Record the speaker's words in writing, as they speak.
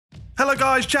Hello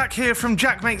guys, Jack here from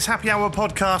Jack Makes Happy Hour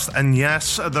podcast, and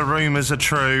yes, the rumours are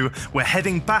true. We're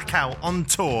heading back out on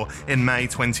tour in May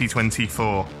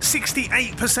 2024.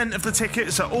 68% of the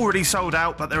tickets are already sold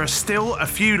out, but there are still a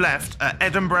few left at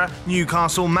Edinburgh,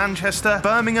 Newcastle, Manchester,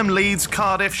 Birmingham, Leeds,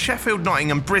 Cardiff, Sheffield,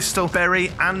 Nottingham, Bristol,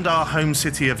 Bury, and our home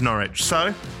city of Norwich.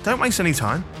 So, don't waste any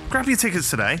time. Grab your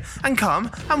tickets today and come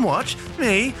and watch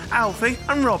me, Alfie,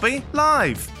 and Robbie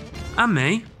live. And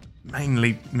me.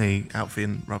 Mainly me, Alfie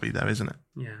and Robbie though, isn't it?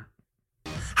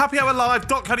 Yeah.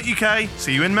 happyhourlive.co.uk.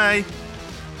 See you in May.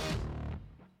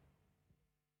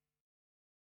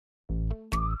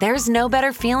 There's no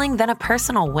better feeling than a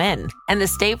personal win. And the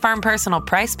State Farm Personal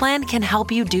Price Plan can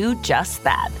help you do just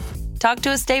that. Talk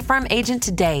to a State Farm agent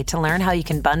today to learn how you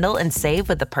can bundle and save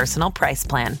with the Personal Price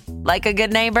Plan. Like a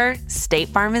good neighbor, State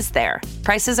Farm is there.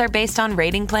 Prices are based on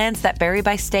rating plans that vary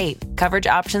by state. Coverage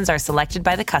options are selected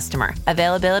by the customer.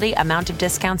 Availability, amount of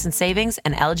discounts and savings,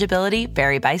 and eligibility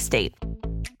vary by state.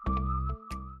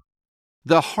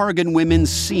 The Hargan women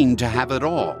seemed to have it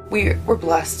all. We were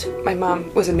blessed. My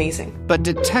mom was amazing. But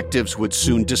detectives would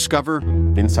soon discover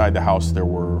inside the house there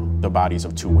were the bodies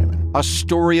of two women. A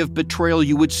story of betrayal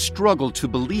you would struggle to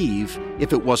believe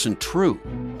if it wasn't true.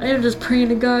 I am just praying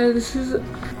to God, this is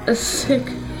a sick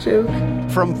joke.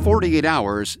 From 48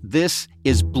 Hours, this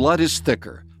is Blood is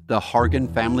Thicker, the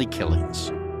Hargan Family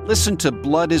Killings. Listen to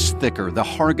Blood is Thicker, the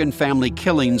Hargan Family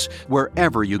Killings,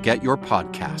 wherever you get your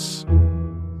podcasts.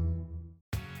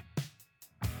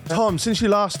 Tom, since you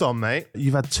last on, mate,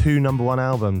 you've had 2 number 1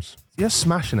 albums. You're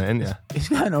smashing it, ain't you? It's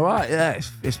going all right, yeah.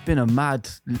 It's been a mad,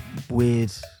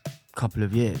 weird couple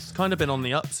of years. It's kind of been on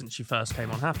the up since you first came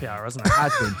on Happy Hour, hasn't it?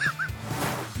 Has been.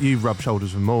 You rub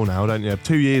shoulders with more now, don't you?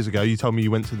 2 years ago, you told me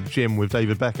you went to the gym with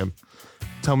David Beckham.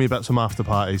 Tell me about some after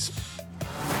parties.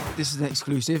 This is an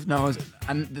exclusive. No,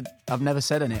 I've never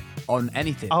said on it on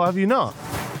anything. Oh, have you not?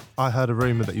 I heard a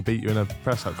rumour that he beat you in a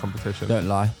press-up competition. Don't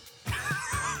lie.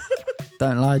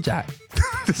 Don't lie, Jack.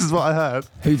 This is what I heard.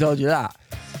 Who told you that?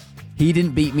 He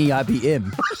didn't beat me, I beat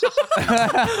him.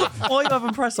 Why are you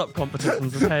having press-up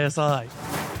competitions with KSI?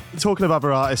 Talking of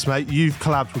other artists, mate, you've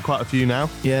collabed with quite a few now.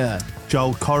 Yeah.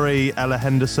 Joel Corey, Ella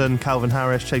Henderson, Calvin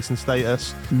Harris, Chasing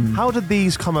Status. How did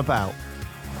these come about?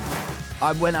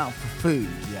 I went out for food,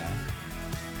 yeah.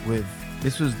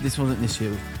 This wasn't this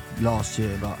year, it was last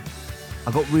year, but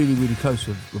I got really, really close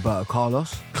with Roberto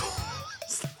Carlos.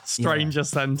 Stranger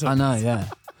sentence. I know, yeah.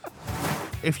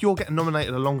 If you're getting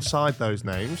nominated alongside those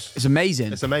names... It's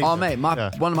amazing. It's amazing. Oh, mate,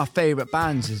 one of my favourite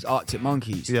bands is Arctic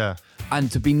Monkeys. Yeah.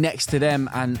 And to be next to them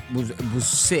and was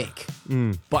sick.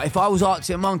 But if I was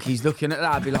Arctic Monkeys looking at that,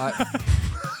 I'd be like,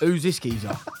 who's this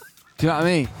geezer? Do you know what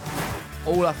I mean?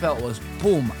 All I felt was,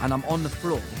 boom, and I'm on the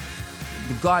floor.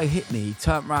 The guy hit me, he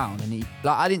turned round, and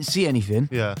I didn't see anything.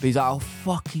 Yeah. But he's like, I'll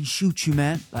fucking shoot you,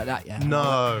 man. Like that, yeah.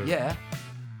 No. Like, yeah.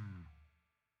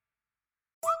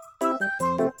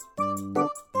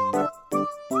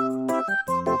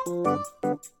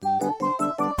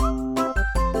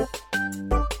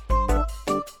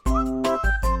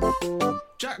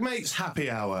 Jack Mate's Happy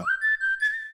Hour.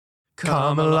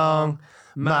 Come along,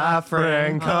 my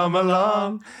friend, come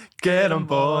along. Get on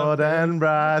board and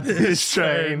ride this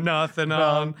train. Nothing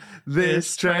on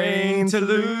this train to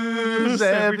lose,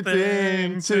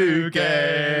 everything to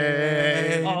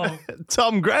gain. Oh.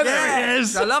 Tom Grennan.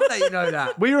 Yes! I love that you know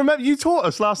that. We remember you taught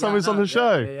us last time we was on the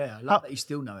show. Yeah. I love that you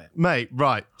still know it. Mate,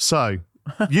 right. So,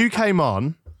 you came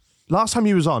on. Last time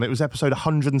you was on, it was episode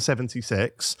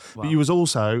 176. Wow. But you was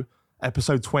also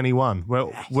episode 21. We're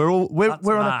on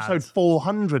mad. episode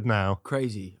 400 now.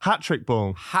 Crazy. Hat-trick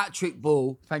ball. Hat-trick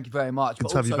ball. Thank you very much. Good But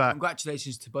to have you also, back.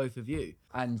 congratulations to both of you.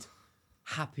 And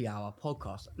Happy Hour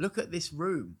podcast. Look at this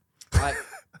room. Like,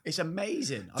 it's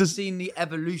amazing. I've seen the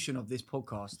evolution of this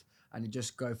podcast and it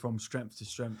just go from strength to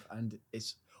strength. And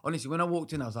it's, honestly, when I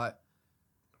walked in, I was like,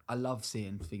 I love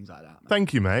seeing things like that, man.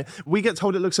 Thank you, mate. We get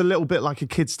told it looks a little bit like a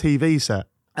kid's TV set.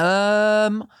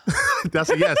 That's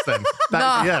a yes then.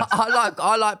 That's a yes.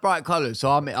 I like bright colours,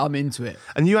 so I'm into it.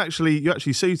 And you actually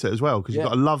suit it as well because you've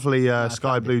got a lovely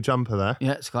sky blue jumper there.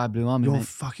 Yeah, sky blue army.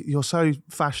 You're so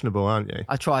fashionable, aren't you?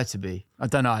 I try to be. I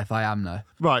don't know if I am though.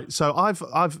 Right. So I've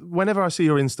whenever I see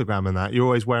your Instagram and that, you're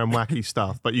always wearing wacky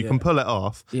stuff, but you can pull it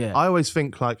off. Yeah. I always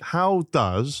think like, how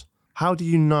do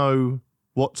you know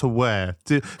what to wear?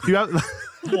 Do you have?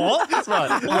 What?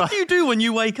 Right. What do you do when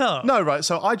you wake up? No, right.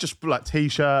 So I just like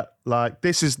t-shirt. Like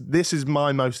this is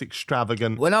my most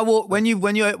extravagant. When I walk, when you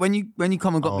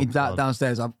come and got me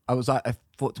downstairs, I was like, I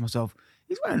thought to myself,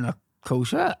 he's wearing a cool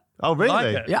shirt. Oh really?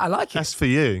 Like it? Yeah, I like it. That's for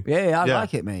you. Yeah, I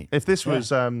like it, mate. If this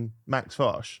was Max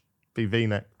Fosh, be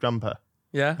V-neck jumper.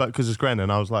 Yeah. But because it's Grennan,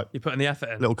 I was like, You're putting the effort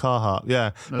in. little Carhartt,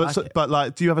 yeah. But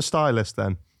like, do you have a stylist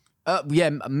then? Yeah,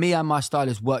 me and my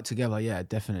stylist work together. Yeah,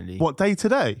 definitely. What, day to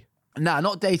day? Nah,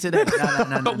 not day to day.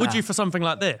 No. But would you for something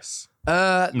like this?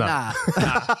 Nah. No.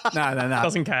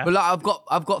 Doesn't care. But like,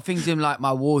 I've got things in like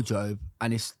my wardrobe,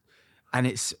 and it's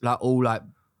like all like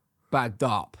bagged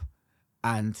up,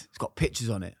 and it's got pictures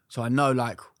on it, so I know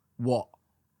like what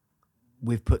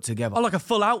we've put together. Oh, like a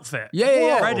full outfit?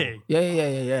 Yeah. Ready?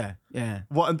 Yeah.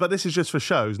 What? But this is just for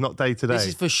shows, not day to day. This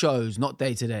is for shows, not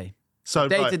day to day. So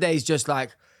Day to day is just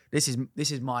like this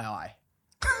is my eye.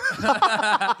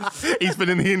 He's been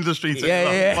in the industry too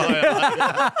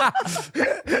long.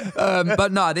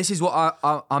 But no, this is what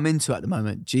I'm into at the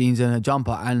moment: jeans and a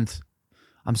jumper, and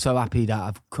I'm so happy that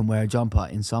I can wear a jumper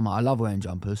in summer. I love wearing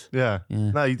jumpers. Yeah.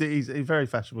 No, he's a very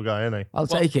fashionable guy, isn't he? I'll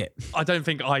take it. I don't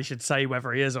think I should say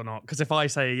whether he is or not, because if I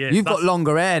say he is... You've got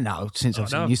longer hair now since I've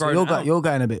seen you, so you're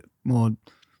going a bit more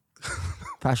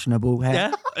fashionable hair.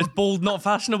 Yeah? Is bald not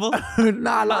fashionable?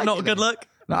 No, I like not it. a good look?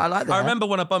 No, I like that. I remember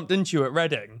when I bumped into you at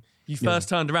Reading, you first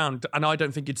turned around and I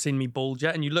don't think you'd seen me bald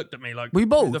yet, and you looked at me like, were you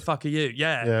bald? Who the fuck are you?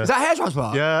 Yeah. Is that hair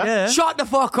transplant? Yeah. Shut the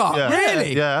fuck up. Yeah.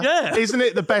 Really? Yeah. Isn't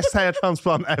it the best hair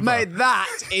transplant ever? Mate, that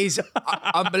is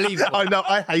unbelievable. I know.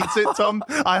 I hate it, Tom.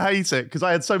 I hate it because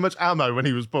I had so much ammo when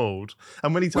he was bald,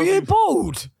 and when he Were told me, you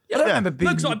bald? I don't remember being,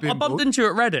 Look, so I bumped into you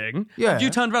at Reading. Yeah. You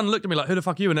turned around and looked at me like, who the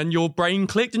fuck are you? And then your brain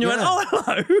clicked and you went, oh,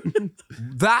 hello.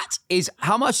 That is,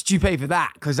 how much did you pay for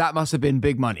that? Because that must have been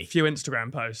big money. Few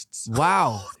Instagram posts.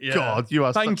 Wow. Yeah. God, you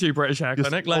are. Thank you, British Hair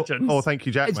Clinic, legends. Oh, thank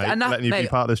you, Jack, mate, for letting you be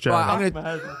part of this journey. Right,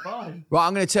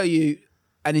 I'm going to tell you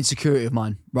an insecurity of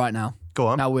mine right now. Go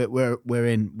on. Now we're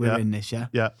in this, yeah.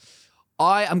 Yeah.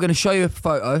 I am going to show you a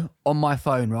photo on my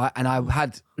phone, right? And I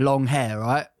had long hair,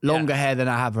 right? Longer hair than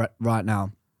I have right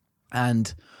now.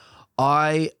 And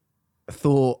I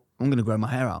thought, I'm going to grow my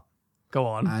hair out. Go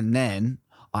on. And then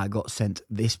I got sent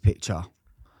this picture.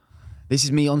 This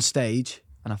is me on stage.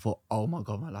 And I thought, oh my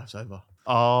God, my life's over.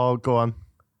 Oh, go on.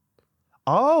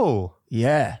 Oh.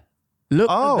 Yeah. Look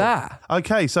at that.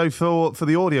 Okay, so for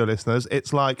the audio listeners,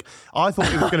 it's like, I thought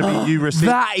it was going to be you receding.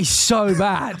 That is so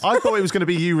bad. I thought it was going to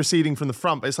be you receding from the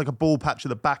front, but it's like a bald patch at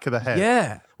the back of the head.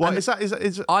 Yeah. What is that?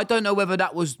 Is I don't know whether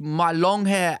that was my long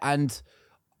hair and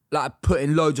like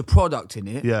putting loads of product in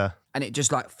it. Yeah. And it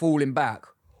just like falling back,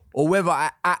 or whether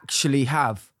I actually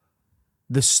have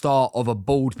the start of a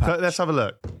bald patch. Let's have a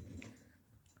look.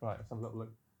 Right, let's have a little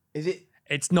look. Is it?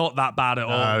 It's not that bad at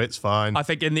all. No, it's fine. I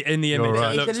think in the image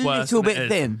right. it looks It's a worse. little than bit it is.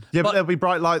 thin. Yeah, but there'll be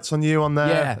bright lights on you on there.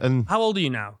 Yeah. And How old are you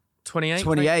now? 28?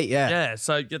 28, yeah. Yeah,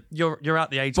 so you're at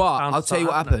the age But of pounds I'll to tell you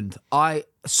what start happened. I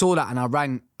saw that and I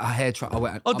rang a hair truck. I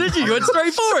went. Oh, did you? You went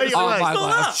straight for it? Oh It's my not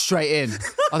God, I that. was straight in.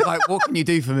 I was like, what can you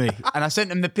do for me? And I sent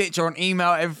them the picture on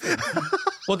email, everything.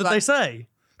 What did they say?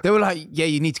 They were like, yeah,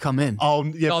 you need to come in. oh,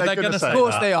 yeah, Oh, they're they're going to gonna say Of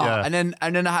course that. they are. Yeah. And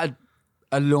then I had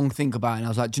a long think about it and I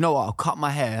was like, do you know what? I'll cut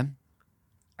my hair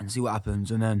and see what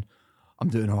happens. And then I'm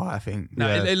doing all right, I think. No,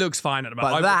 Yeah. it looks fine at the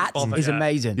moment. But I that wouldn't bother is yet.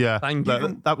 amazing. Yeah. Thank Look,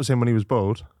 you. that was him when he was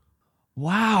bald.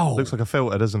 Wow. Looks like a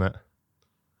filter, doesn't it?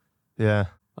 Yeah.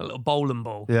 A little bowling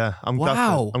ball. Yeah. I'm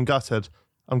Wow. gutted.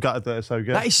 I'm gutted that it's so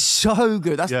good. That is so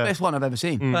good. That's Yeah. the best one I've ever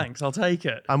seen. Thanks, I'll take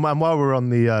it. And while we're on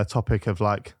the topic of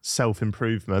like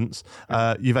self-improvements,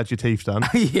 you've had your teeth done.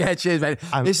 Yeah, cheers, mate.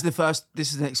 This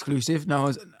is an exclusive.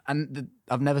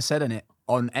 I've never said it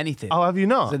on anything. Oh, have you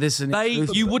not? So this is an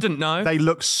exclusive. You wouldn't know. They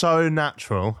look so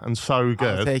natural and so I'll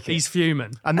good. take it. He's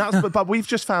fuming. And that's but we've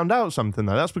just found out something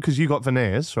though. That's because you got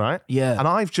veneers, right? Yeah. And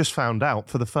I've just found out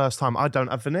for the first time I don't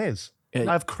have veneers. Yeah.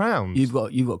 I have crowns. You've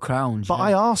got crowns. but yeah.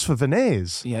 I asked for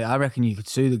veneers. Yeah, I reckon you could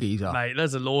sue the geezer. Mate,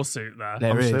 there's a lawsuit there.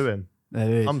 There I'm is. suing.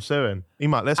 There is. I'm suing. He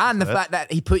might listen. And to the this. fact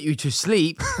that he put you to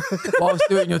sleep whilst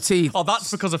doing your teeth. Oh, that's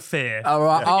because of fear. All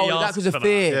right. He Oh, asked that's because of for that.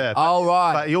 fear. Yeah. All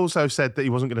right. But he also said that he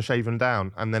wasn't going to shave them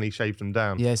down, and then he shaved them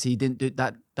down. Yes, he didn't do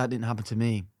that. That didn't happen to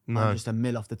me. No. I'm just a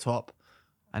mill off the top,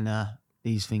 and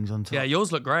these things on top. Yeah,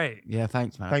 yours look great. Yeah,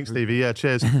 thanks, man. Thanks, Stevie. Yeah,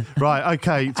 cheers. Right,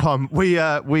 okay, Tom. We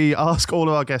ask all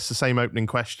of our guests the same opening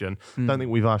question. Don't think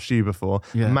we've asked you before.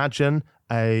 Yeah. Imagine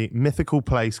a mythical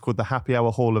place called the Happy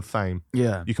Hour Hall of Fame.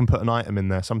 Yeah. You can put an item in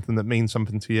there, something that means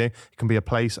something to you. It can be a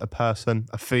place, a person,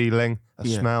 a feeling, a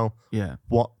Yeah. smell. Yeah.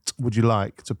 What would you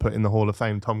like to put in the Hall of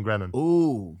Fame, Tom Grennan?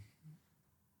 Ooh.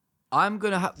 I'm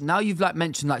gonna have now. You've like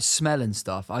mentioned like smell and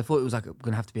stuff. I thought it was like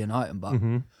gonna have to be an item, but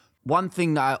one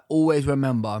thing that I always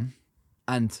remember,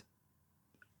 and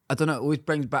I don't know, it always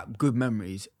brings back good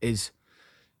memories. Is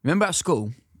remember at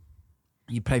school,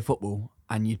 you play football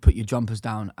and you'd put your jumpers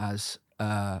down as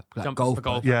like Jumpers golf for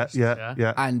golf. Yeah,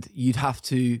 yeah. and you'd have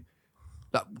to,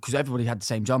 because everybody had the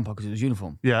same jumper because it was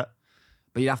uniform, Yeah.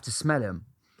 but you'd have to smell them.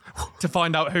 to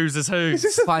find out whose is whose. Is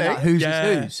this a Find thing? out who's Yeah.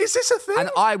 is whose. Is this a thing? And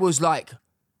I was like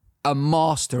a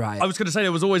master at it. I was going to say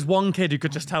there was always one kid who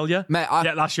could just tell you. Mate,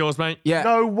 yeah, that's yours, mate. yeah.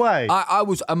 No way. I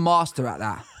was a master at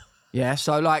that. Yeah,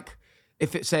 so like,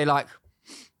 if it say like,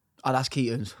 oh, that's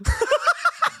Keaton's.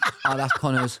 Oh, that's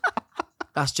Connor's.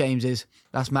 That's James's.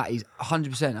 That's Matty's.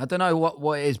 100%. I don't know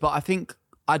what it is, but I think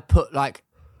I'd put like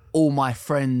all my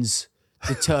friends'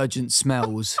 detergent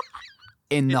smells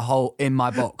in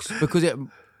my box because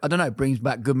I don't know, it brings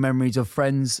back good memories of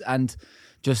friends and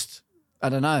just, I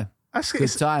don't know. Good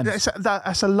times.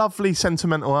 That's a lovely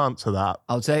sentimental answer, that.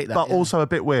 I'll take that. But yeah. also a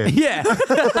bit weird. Yeah.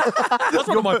 That's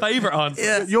one of my favourite answers.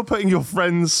 Yeah. You're putting your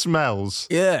friends' smells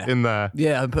in there.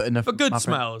 Yeah, I'm putting But good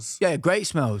smells. Yeah, great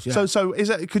smells. Yeah. So is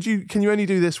that, can you only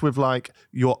do this with like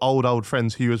your old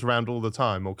friends who you was around all the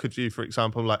time, or could you, for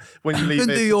example, like when you leave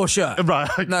couldn't do your shirt. right?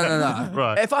 Okay. No.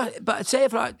 Right. If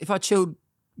I chilled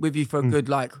with you for a good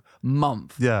like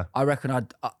month, Yeah. I reckon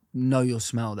I'd know your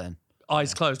smell then.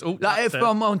 Eyes closed. Oh, Like if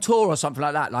I'm on tour or something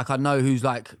like that, like I know who's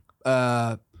like,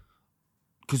 because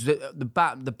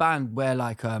the band wear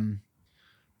like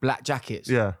black jackets.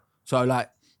 Yeah. So like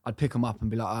I'd pick them up and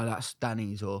be like, oh, that's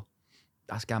Danny's or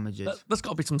that's Gamage's. There's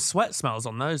got to be some sweat smells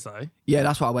on those though. Yeah,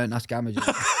 that's what I went. That's Gamage's.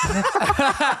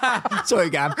 Sorry,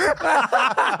 Gam.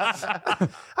 That's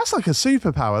like a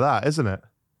superpower, that, isn't it?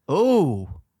 Oh,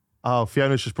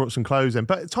 Fiona's just brought some clothes in,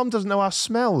 but Tom doesn't know our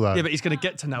smell though. Yeah, but he's going to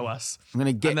get to know us. I'm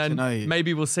gonna get And then to know you.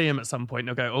 maybe we'll see him at some point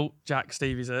and he'll go, oh, Jack,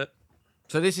 Stevie's it.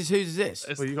 So this is whose is this?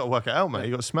 Well, you got to work it out, mate.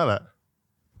 You got to smell it.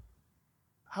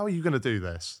 How are you going to do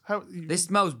this? This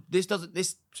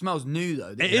smells new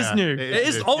though. It is new. it It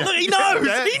is is. new. Oh, look, he knows.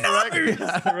 Yeah, He knows.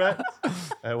 correct, correct.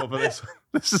 What about this?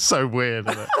 This is so weird,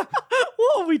 isn't it?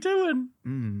 What are we doing?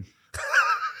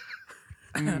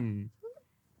 Is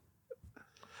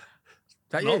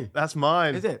that you? That's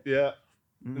mine. Is it? Yeah.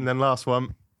 And then last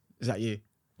one. Is that you?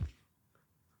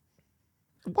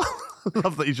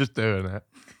 Love that he's just doing it.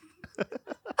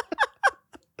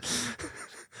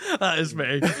 That is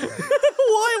me.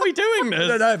 Why are we doing this? I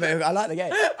don't know, but I like the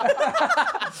game.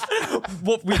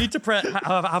 What we need to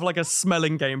have like a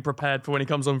smelling game prepared for when he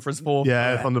comes on for his fourth.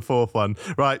 Yeah, on the fourth one.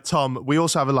 Right, Tom, we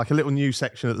also have a little new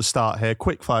section at the start here.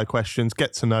 Quick fire questions.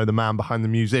 Get to know the man behind the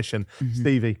musician.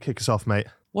 Stevie, kick us off, mate.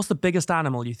 What's the biggest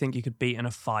animal you think you could beat in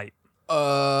a fight?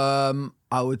 I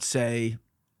would say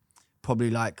probably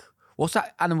like, what's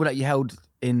that animal that you held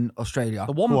in Australia?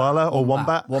 The wombat. Koala or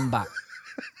wombat? Wombat.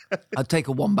 I'd take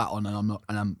a wombat on, and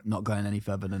I'm not going any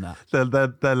further than that.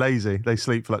 They're lazy. They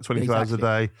sleep for like 24 hours a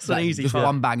day. It's an easy Just fight.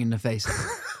 one bang in the face.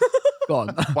 Go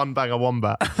on. One bang of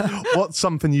wombat. What's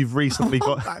something you've recently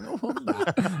got?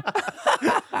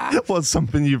 What's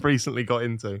something you've recently got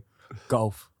into?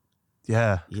 Golf.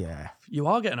 Yeah. Yeah. You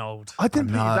are getting old. I didn't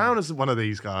put you know. down as one of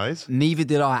these guys. Neither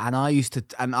did I, and I used to,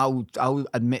 and I'll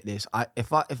admit this.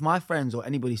 If my friends or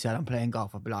anybody said I'm playing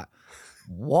golf, I'd be like,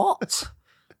 "What?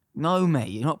 No, mate,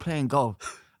 you're not playing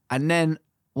golf." And then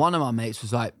one of my mates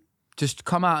was like, "Just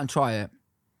come out and try it,"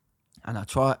 and I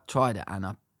tried it, and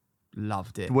I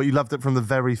loved it. Well, you loved it from the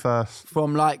very first.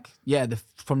 From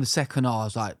from the second hour, I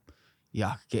was like, "Yeah,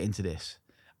 I could get into this,"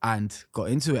 and got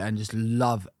into it, and just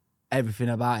love everything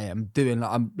about it. I'm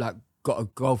got a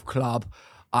golf club.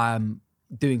 I'm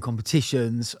doing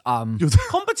competitions.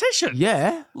 Competition?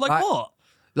 Yeah. Like what?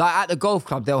 Like at the golf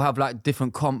club, they'll have like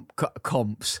different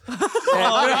comps.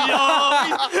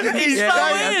 Oh, he's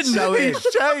so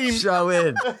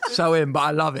in. So in, but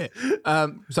I love it.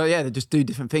 So yeah, they just do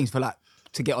different things for like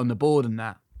to get on the board and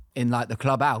that in like the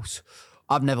clubhouse.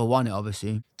 I've never won it,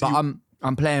 obviously, but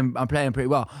I'm playing pretty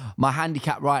well. My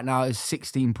handicap right now is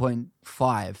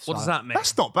 16.5. What does that mean?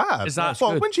 That's not bad. Is that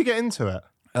well, good? when did you get into it?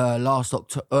 Last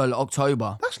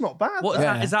October. That's not bad. What is though.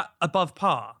 that? Is that above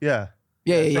par? Yeah.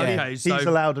 Yeah. Okay, so He's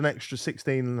allowed an extra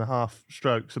 16 and a half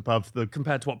strokes above the...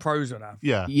 compared to what pros would have.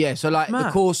 Yeah. Yeah, so like the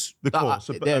Mad. course.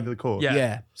 Over the course.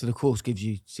 Yeah. So the course gives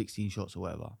you 16 shots or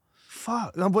whatever.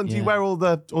 Fuck. And when do you Yeah. wear all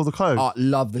the clothes? I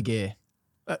love the gear.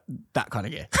 That kind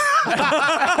of gear.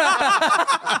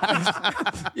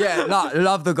 Yeah,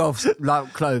 love the golf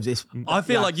clothes. I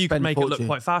feel like you could spend a make it look fortune.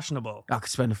 quite fashionable. I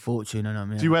could spend a fortune on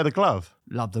them. Yeah. Do you wear the glove?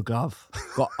 Love the glove.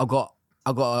 I got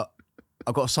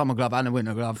a summer glove and a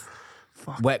winter glove.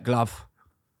 Wet glove.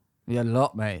 Yeah, a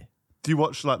lot, mate. Do you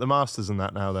watch like the Masters and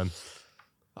that now then?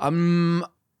 I'm not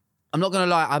gonna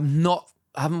lie.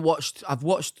 I've watched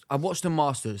the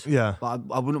Masters. Yeah. But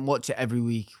I wouldn't watch it every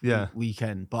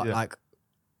weekend. But like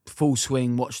full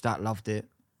swing, watched that, loved it.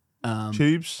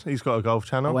 Tubes, he's got a golf I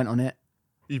channel. went on it.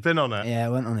 You've been on it? Yeah, I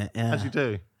went on it. Yeah. As you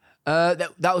do.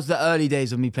 That was the early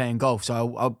days of me playing golf.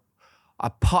 So I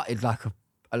putted like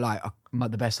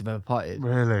the best I've ever putted.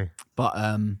 Really?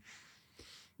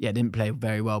 But didn't play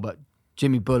very well. But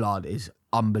Jimmy Bullard is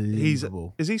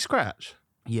unbelievable. Is he scratch?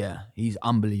 Yeah, he's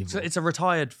unbelievable. So it's a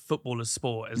retired footballer's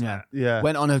sport, isn't it? Yeah.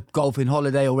 Went on a golfing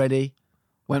holiday already.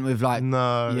 Went with like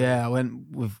No. Yeah, I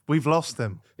went with We've lost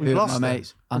him. We've lost my him.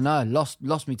 mates. I know,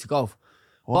 lost me to golf.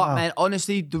 Wow. But man,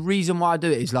 honestly, the reason why I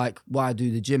do it is like why I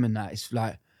do the gym and that. It's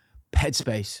like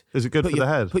headspace. Is it good for the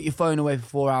head? Put your phone away for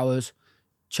 4 hours,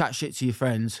 chat shit to your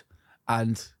friends,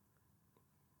 and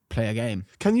play a game.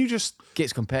 Can you just,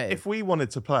 Gets competitive. if we wanted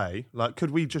to play, like,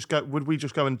 would we just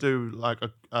go and do like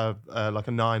a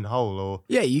 9-hole or?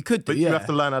 Yeah, you could do. But Yeah. you have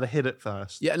to learn how to hit it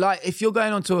first. Yeah, like if you're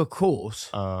going onto a course,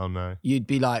 Oh no. you'd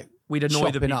be like, We'd annoy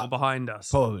the chopping people up. behind us.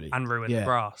 Probably. And ruin Yeah. the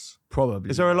grass. Probably.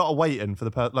 Is there a lot of waiting for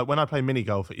the like when I play mini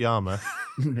golf at Yarmouth,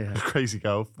 crazy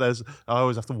golf? I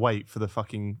always have to wait for the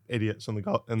fucking idiots on the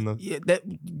golf and the. Yeah,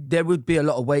 there would be a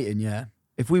lot of waiting. Yeah,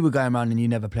 if we were going around and you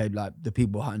never played, like the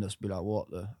people behind us would be like, "What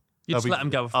the?" You just let them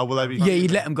go. Oh, will they be? Yeah,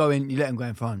 you'd let them go in. You let them go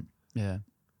in front. Yeah.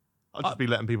 I'd just be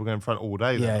letting people go in front all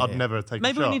day. Then. Yeah, I'd yeah. never take.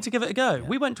 Maybe a shot. we need to give it a go.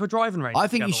 We went to a driving range. I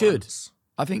think you together should. once.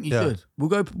 I think you Yeah. should. We'll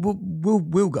go.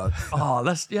 We'll go. Oh,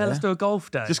 let's do a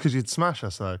golf day. Just because you'd smash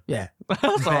us though. Yeah.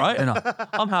 That's all right. Enough.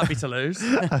 I'm happy to lose.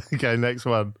 Okay, next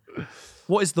one.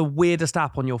 What is the weirdest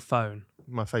app on your phone?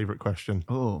 My favourite question.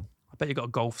 Oh, I bet you got a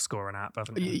golf scoring app,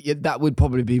 haven't you? yeah, that would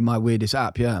probably be my weirdest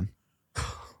app. Yeah.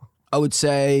 I would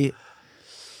say.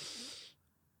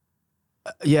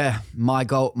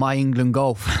 My England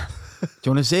golf. Do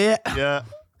you want to see it? Yeah,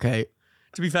 Okay.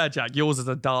 To be fair, Jack, yours is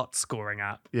a dart scoring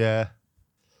app. yeah.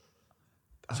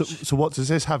 So what does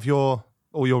this have all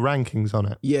your rankings on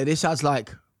it? Yeah, this has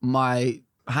like my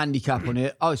handicap on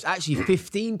it. Oh, it's actually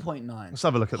 15.9. Let's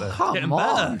have a look at this. Getting Come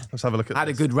on. better. Let's have a look at I had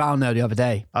a this. good round there the other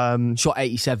day. Shot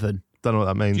 87. Don't know what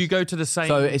that means. Do you go to the same?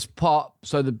 So it's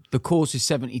so the course is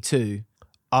 72.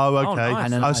 Oh, okay. Oh, nice.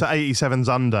 And then Oh, so 87's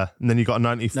under, and then you got a No,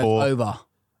 94. it's over.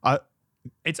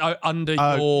 it's under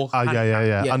Oh, your.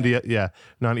 yeah. Yeah. Under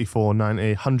 94,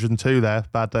 90, 102 there.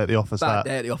 Bad day at the office. Bad that.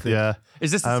 day at the office. Yeah.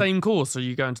 Is this the same course, or are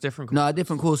you going to different? No,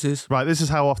 different courses. Right, this is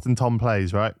how often Tom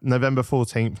plays, right? November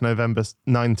 14th, November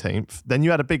 19th. Then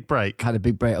you had a big break. Had a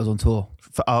big break. I was on tour.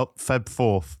 Feb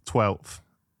 4th, 12th.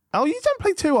 Oh, you don't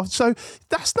play too often. So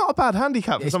that's not a bad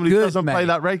handicap for It's somebody who good, doesn't play mate.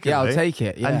 that regularly. Yeah, I'll take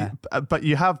it. Yeah. But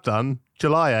you have done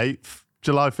July 8th,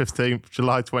 July 15th,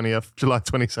 July 20th, July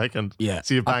 22nd. Yeah.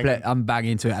 So you're banging. I'm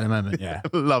banging into it at the moment. Yeah.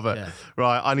 Love it. Yeah.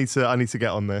 Right, I need to get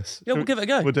on this. Yeah, we'll give it a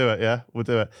go. We'll do it, yeah? We'll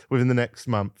do it within the next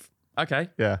month. Okay.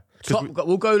 Yeah. 'Cause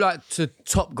We'll go like to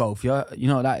Top Golf. Yeah, you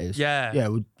know what that is. Yeah. Yeah,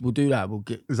 we'll do that. We'll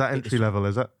get. is that entry level,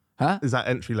 is it? Huh? Is that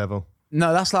entry level?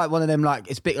 No, that's like one of them. Like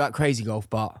it's a bit like Crazy Golf,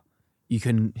 but you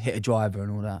can hit a driver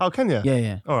and all that. Oh, can you?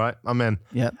 Yeah. All right, I'm in.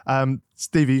 Yeah.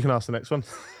 Stevie, you can ask the next one.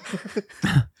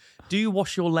 Do you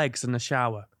wash your legs in the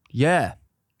shower? Yeah,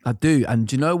 I do. And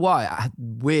do you know why?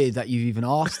 Weird that you even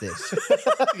asked this.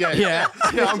 Yeah.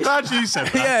 I'm glad you said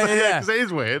that. Yeah. Because it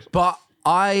is weird. But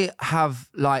I have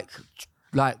like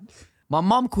my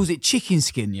mum calls it chicken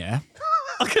skin. Yeah.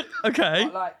 Okay.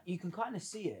 But, like you can kind of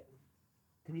see it.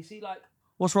 Can you see like?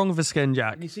 What's wrong with the skin,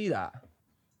 Jack? Can you see that?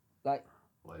 Like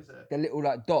What is it? the little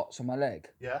like dots on my leg.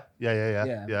 Yeah.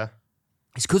 Yeah.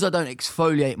 It's because I don't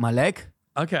exfoliate my leg.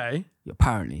 Okay.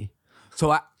 Apparently. So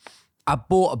I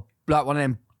bought like one of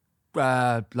them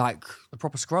like A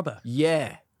proper scrubber.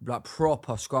 like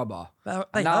proper scrubber. They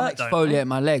And now I'm hurt, don't exfoliating they?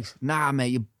 my legs. Nah, mate,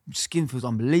 your skin feels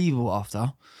unbelievable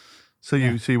after. So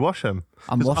you wash them?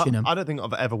 I'm 'Cause washing them. I don't think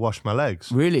I've ever washed my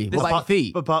legs. Really? What about your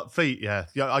feet? But feet, yeah.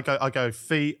 Yeah, I go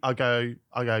feet, I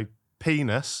go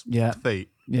penis, Yeah. feet.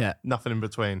 Yeah. Nothing in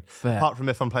between. Fair. Apart from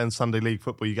if I'm playing Sunday league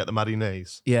football, you get the muddy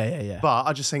knees. Yeah. But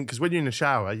I just think because when you're in the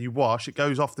shower, you wash, it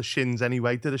goes off the shins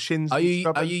anyway. Do the shins? Are need you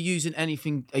scrubbing? using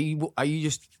anything? Are you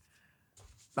just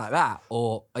like that,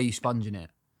 or are you sponging it?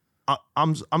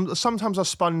 I'm sometimes I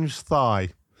sponge thigh.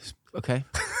 Okay.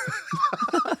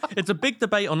 It's a big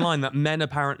debate online that men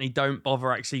apparently don't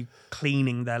bother actually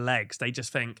cleaning their legs. They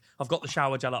just think, I've got the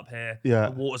shower gel up here. Yeah.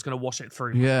 The water's going to wash it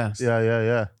through. Yeah.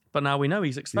 Yeah. But now we know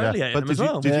he's exfoliating But them as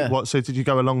well. did Yeah. you what? So did you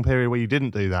go a long period where you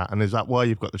didn't do that, and is that why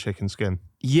you've got the chicken skin?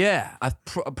 Yeah. I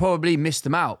probably missed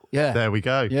them out. Yeah. There we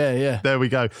go. Yeah. There we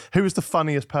go. Who was the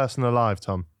funniest person alive,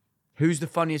 Tom? Who's the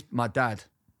funniest? My dad.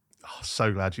 Oh,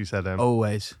 so glad you said him.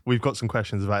 Always. We've got some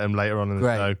questions about him later on in the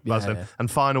Great. show. Yeah, Buzzing. yeah.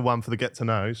 And final one for the get to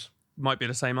knows. Might be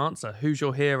the same answer. Who's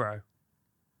your hero?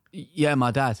 Yeah, my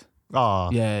dad. Ah,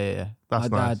 Yeah. That's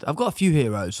my nice. dad. I've got a few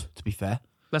heroes, to be fair.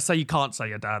 Let's say you can't say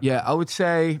your dad. Yeah, I would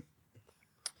say,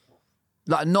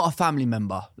 like, not a family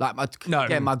member. Like, my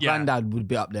Yeah. granddad would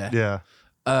be up there. yeah,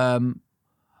 I'm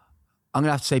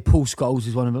gonna have to say Paul Scholes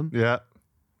is one of them. yeah.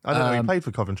 I don't know. He played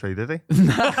for Coventry, did he?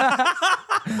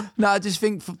 No, I just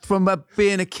think from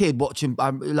being a kid watching, I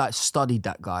like studied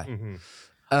that guy. Mm-hmm.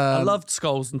 I loved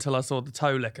Skulls until I saw the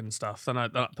toe lick and stuff. Then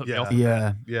that put me off.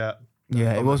 Yeah. Yeah.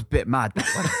 Yeah, it was a bit mad.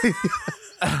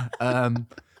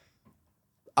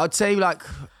 I'd say like,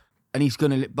 and he's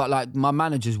gonna, but like my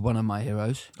manager's one of my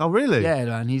heroes. Oh, really? Yeah,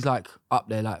 man, he's like up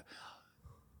there, like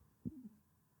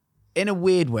in a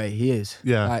weird way, he is.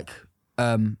 Yeah. Like,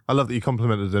 I love that you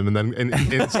complimented him and then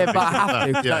yeah, but I have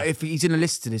to. Yeah. Like, if he's gonna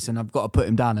listen to this, and I've got to put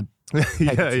him down and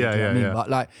yeah. But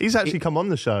like, He's actually come on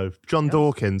the show. John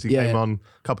Dawkins. He came on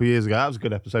a couple of years ago. That was a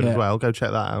good episode as well. Go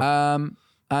check that out.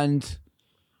 And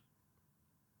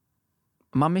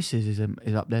my missus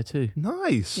is up there too.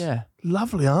 Nice. Yeah.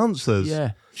 Lovely answers.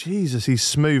 Yeah. Jesus, he's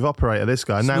smooth operator, this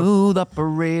guy. Smooth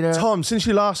operator. Tom, since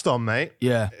you last on, mate.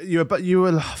 Yeah. You were I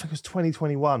think it was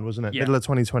 2021, wasn't it? Yeah. Middle of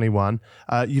 2021.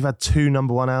 You've had 2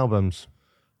 #1 albums.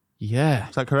 Yeah.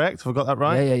 Is that correct? Have I got that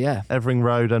right? Yeah. Evering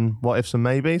Road and What Ifs and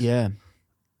Maybes? Yeah.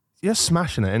 You're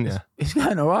smashing it, aren't you? It's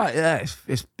going all right. Yeah.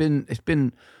 It's been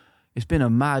a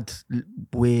mad,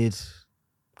 weird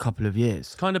couple of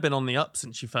years. Kind of been on the up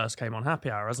since you first came on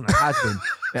Happy Hour, hasn't it? It has been.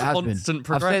 It has Constant been.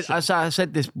 progression. I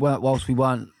said this whilst we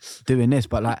weren't doing this,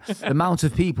 but like the amount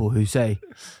of people who say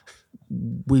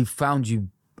we found you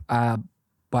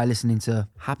by listening to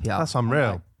Happy Hour. That's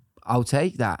unreal. Like, I'll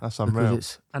take that. That's because unreal.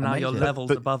 it's And now you're amazing. levels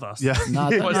above us. Yeah. No, I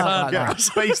don't What's know that? about that.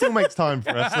 But he still makes time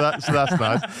for us, so that's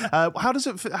nice. How does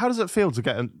it feel to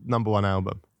get a #1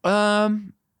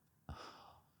 album?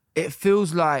 It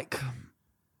feels like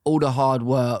all the hard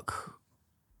work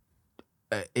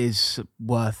is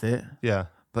worth it, Yeah.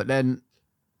 but then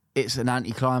it's an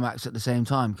anticlimax at the same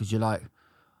time because you're like,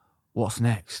 what's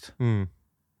next? Mm.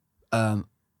 And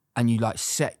you like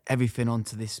set everything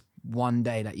onto this one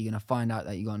day that you're gonna find out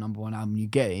that you got a #1 album. You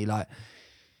get it, you're like,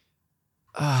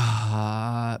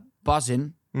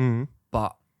 buzzing,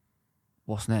 but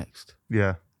what's next?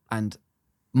 Yeah. And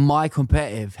my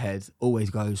competitive head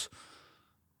always goes,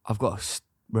 I've got to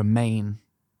remain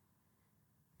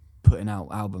putting out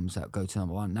albums that go to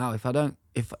 #1. Now,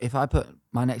 if I put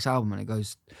my next album and it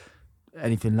goes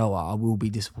anything lower, I will be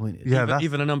disappointed. Yeah.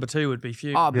 Even a #2 would be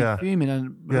few. I'll be fuming,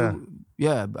 and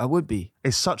yeah, I would be.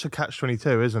 It's such a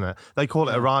catch-22, isn't it? They call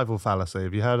it a rival fallacy.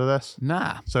 Have you heard of this?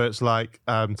 Nah. So it's like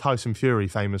Tyson Fury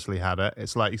famously had it.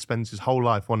 It's like he spends his whole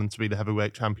life wanting to be the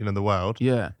heavyweight champion of the world.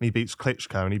 Yeah. And he beats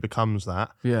Klitschko and he becomes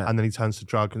that. Yeah. And then he turns to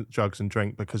drugs and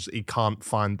drink because he can't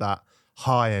find that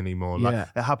high anymore. Like, Yeah.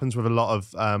 it happens with a lot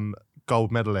of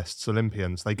gold medalists,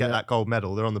 Olympians. They get that gold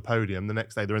medal. They're on the podium. The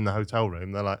next day they're in the hotel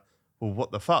room. They're like, well,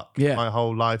 what the fuck? Yeah. My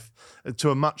whole life,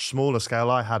 to a much smaller scale,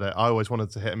 I had it. I always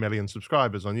wanted to hit 1 million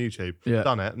subscribers on YouTube. Yeah.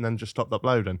 Done it, and then just stopped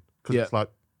uploading because it's like,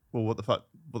 well, what the fuck?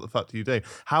 What the fuck do you do?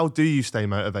 How do you stay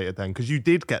motivated then? Because you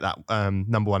did get that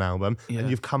 #1 album, and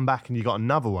you've come back and you got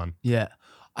another one. Yeah.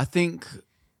 I think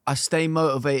I stay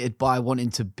motivated by wanting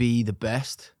to be the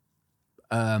best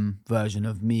version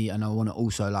of me, and I want to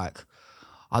also like,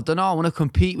 I don't know, I want to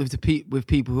compete with with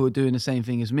people who are doing the same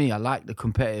thing as me. I like the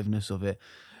competitiveness of it.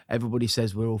 Everybody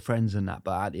says we're all friends and that,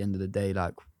 but at the end of the day,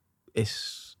 like,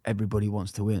 it's everybody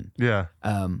wants to win. Yeah.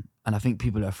 And I think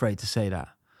people are afraid to say that.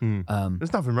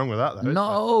 There's nothing wrong with that, though.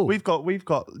 No. We've got.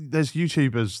 There's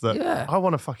YouTubers that I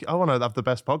want to have the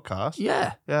best podcast.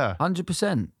 Yeah. Yeah.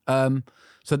 100%.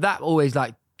 So that always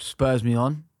like spurs me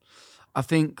on. I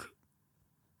think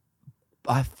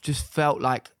I've just felt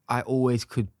like I always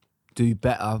could do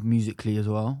better musically as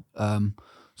well.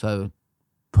 So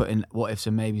putting What Ifs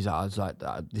and Maybes out, I was like,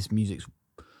 this music's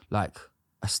like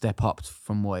a step up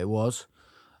from what it was.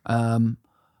 And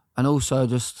also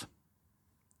just,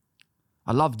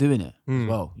 I love doing it as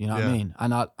well. You know what I mean?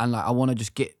 And I want to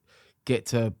just get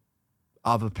to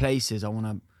other places. I want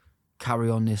to carry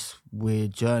on this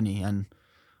weird journey, and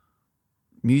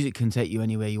music can take you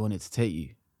anywhere you want it to take you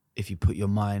if you put your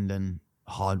mind and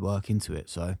hard work into it.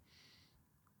 So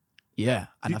yeah,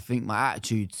 and I think my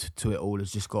attitude to it all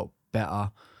has just got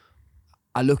better.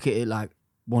 I look at it like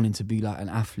wanting to be like an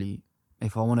athlete.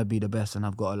 If I want to be the best, then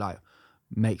I've got to like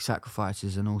make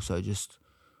sacrifices and also just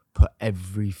put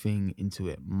everything into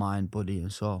it, mind, body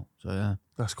and soul. So yeah.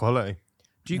 That's quality.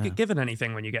 Do you get given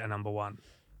anything when you get a #1?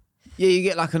 Yeah, you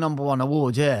get like a #1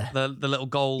 award, yeah. The little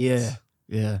gold.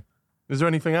 Yeah. Is there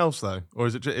anything else though, or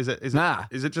is it Nah.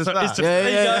 is it just So that? it's just,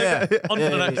 there you go. On to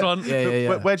the next one.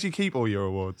 Yeah. Where do you keep all your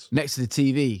awards? Next to the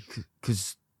TV,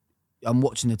 because I'm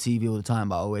watching the TV all the time,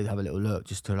 but I always have a little look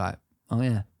just to like, oh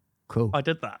yeah, cool. I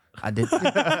did that. I did.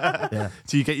 Yeah.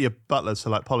 Do you get your butlers to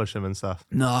like polish them and stuff?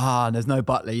 No, there's no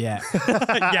butler yet.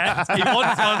 Yes, he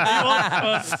wants one. He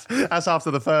wants one. That's after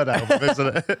the third album,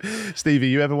 isn't it? Stevie,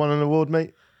 you ever won an award,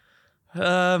 mate?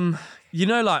 You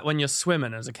know, like when you're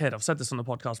swimming as a kid, I've said this on the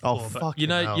podcast before, but you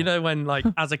know when like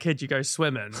as a kid you go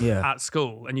swimming at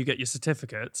school and you get your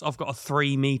certificates. I've got a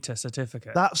 3-meter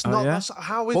certificate. That's not that's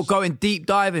how is going deep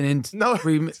diving into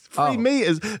 3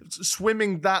 meters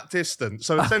swimming that distance.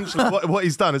 So essentially what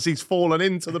he's done is he's fallen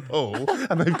into the pool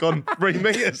and they've gone 3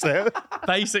 meters there.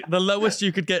 The lowest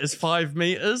you could get is 5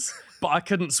 meters. But I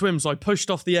couldn't swim, so I pushed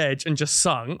off the edge and just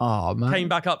sunk. Oh, man. Came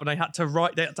back up and they had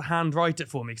to hand write it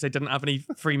for me because they didn't have any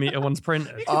 3-meter ones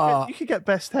printed. You could get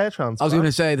best hair transplant. I was going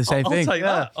to say the same thing. I'll take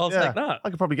that. I'll take that. I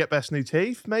could probably get best new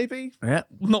teeth, maybe. Yeah.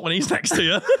 Not when he's next to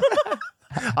you.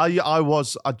 I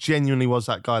genuinely was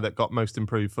that guy that got most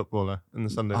improved footballer in the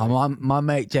Sunday league. My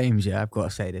mate James, I've got to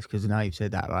say this because now you've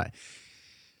said that, right?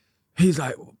 He's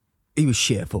like, he was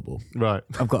shit at football. Right.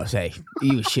 I've got to say,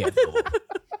 he was shit at football.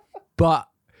 But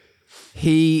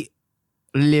he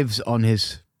lives on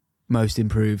his most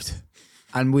improved,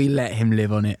 and we let him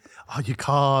live on it. Oh, you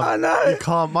can't. I know. You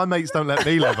can't. My mates don't let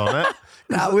me live on it.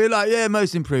 No, we're like,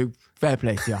 most improved. Fair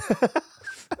play to you.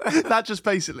 That just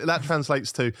basically, that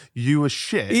translates to you were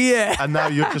shit. Yeah. And now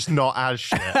you're just not as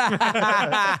shit.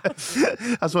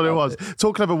 That's what it was.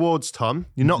 Talking of awards, Tom,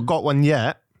 you've not got one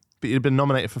yet, but you've been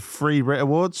nominated for 3 Brit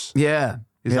Awards. Yeah.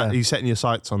 Are you setting your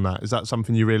sights on that? Is that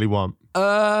something you really want?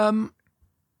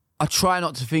 I try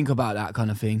not to think about that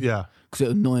kind of thing. Yeah. Because it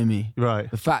annoy me.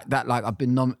 Right. The fact that like I've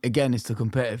been again, it's the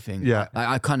competitive thing. Yeah. Like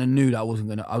I kind of knew that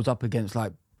I was up against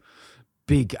like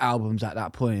big albums at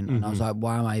that point, and I was like,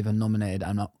 why am I even nominated?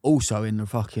 And I'm also in the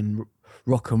fucking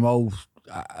rock and roll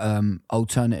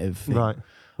alternative thing. Right.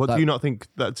 What do you not think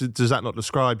does that not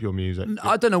describe your music?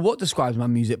 I don't know what describes my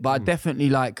music, but I definitely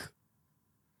like.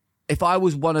 If I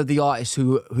was one of the artists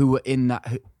who were in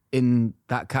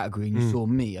that category and you saw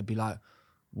me, I'd be like,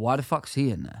 why the fuck's he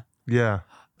in there? Yeah.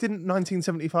 Didn't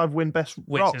 1975 win Best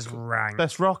Rock? Which is rank.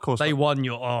 Best Rock or something? They won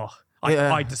your...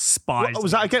 I despise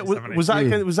was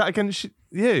that against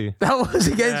you? That was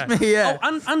against me, yeah.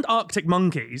 Oh, and Arctic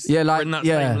Monkeys were in that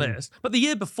same list. But the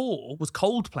year before was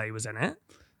Coldplay was in it.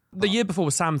 The year before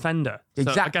was Sam Fender. So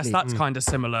Exactly. I guess that's kind of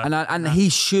similar. And he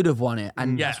should have won it,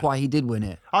 and that's why he did win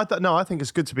it. I think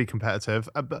it's good to be competitive,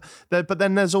 but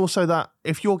then there's also that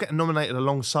if you're getting nominated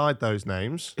alongside those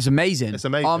names, It's amazing. It's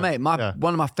amazing. Oh mate,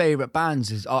 one of my favourite bands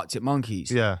is Arctic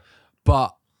Monkeys. Yeah.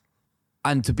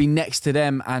 And to be next to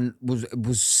them and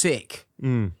was sick.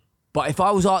 But if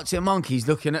I was Arctic Monkeys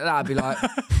looking at that, I'd be like,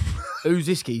 who's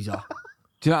this geezer?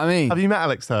 Do you know what I mean? Have you met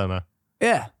Alex Turner?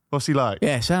 Yeah. What's he like?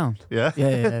 Yeah, sound. Yeah?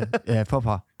 Yeah,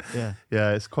 proper. Yeah.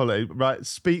 Yeah, it's quality. Right,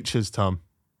 speeches, Tom.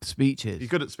 Speeches. You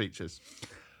good at speeches?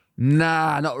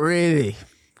 Nah, not really.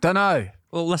 Don't know.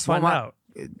 Well, let's find out.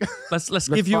 Let's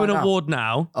give you an award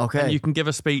now. Okay. And you can give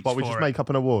a speech. We just make up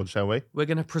an award, shall we? We're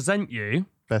going to present you.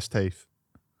 Best teeth.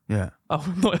 Yeah.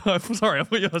 Oh, sorry. I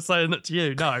thought you were saying that to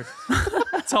you. No.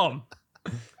 Tom,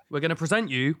 we're going to present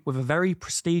you with a very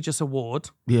prestigious award.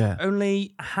 Yeah.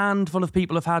 Only a handful of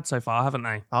people have had so far, haven't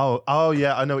they? Oh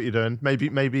yeah, I know what you're doing.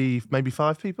 Maybe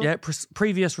 5 people? Yeah,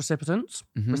 previous recipients.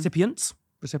 Recipients.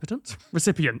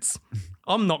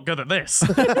 I'm not good at this.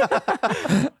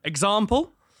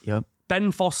 Example. Yep.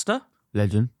 Ben Foster.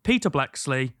 Legend. Peter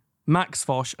Blexley. Max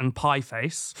Fosh and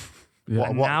Pieface. Yeah.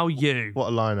 And now you. What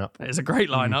a lineup. It's a great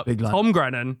lineup. Big lineup. Tom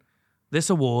Grennan. This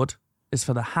award is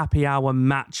for the Happy Hour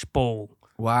Match Ball.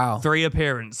 Wow. 3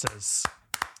 appearances.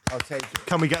 I'll take it.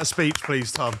 Can we get a speech,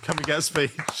 please, Tom? Can we get a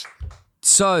speech?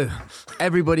 So,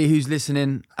 everybody who's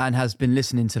listening and has been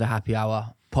listening to the Happy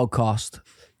Hour podcast,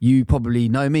 you probably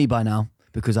know me by now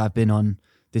because I've been on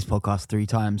this podcast 3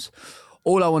 times.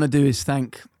 All I want to do is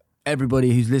thank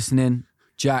everybody who's listening,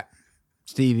 Jack,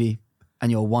 Stevie,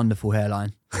 and your wonderful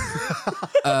hairline.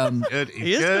 Good.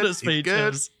 He is good at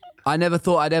speeches. I never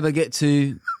thought I'd ever get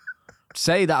to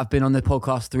say that I've been on the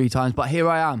podcast 3 times, but here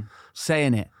I am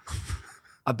saying it.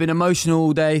 I've been emotional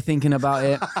all day thinking about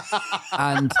it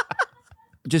and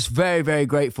just very, very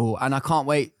grateful. And I can't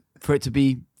wait for it to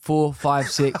be 4, 5,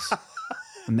 6,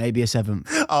 and maybe a 7th.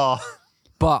 Oh.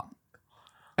 But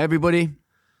everybody,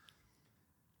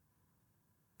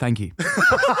 thank you.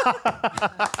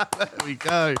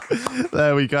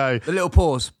 There we go. A little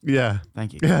pause. Yeah.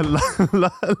 Thank you. Yeah,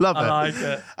 love it. I like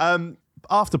it.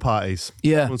 After parties.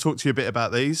 Yeah. We'll talk to you a bit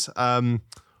about these.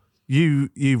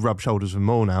 You rub shoulders with them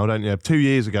all now, don't you? 2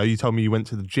 years ago, you told me you went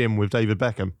to the gym with David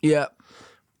Beckham. Yeah.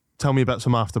 Tell me about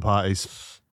some after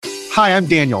parties. Hi, I'm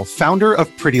Daniel, founder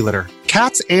of Pretty Litter.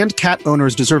 Cats and cat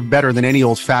owners deserve better than any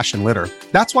old-fashioned litter.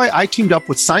 That's why I teamed up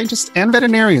with scientists and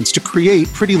veterinarians to create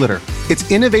Pretty Litter. Its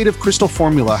innovative crystal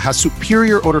formula has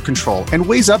superior odor control and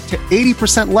weighs up to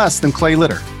 80% less than clay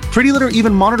litter. Pretty Litter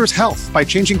even monitors health by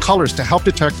changing colors to help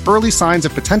detect early signs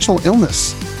of potential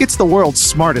illness. It's the world's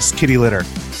smartest kitty litter.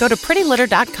 Go to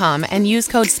prettylitter.com and use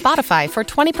code SPOTIFY for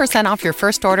 20% off your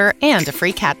first order and a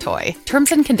free cat toy.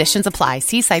 Terms and conditions apply.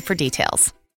 See site for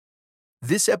details.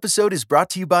 This episode is brought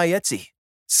to you by Etsy.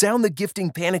 Sound the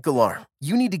gifting panic alarm.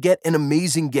 You need to get an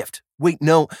amazing gift. Wait,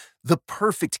 no, the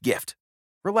perfect gift.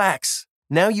 Relax.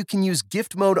 Now you can use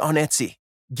gift mode on Etsy.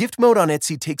 Gift mode on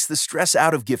Etsy takes the stress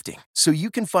out of gifting, so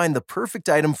you can find the perfect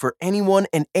item for anyone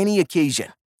and any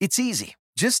occasion. It's easy.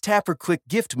 Just tap or click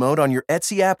gift mode on your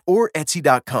Etsy app or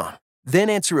Etsy.com. Then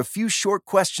answer a few short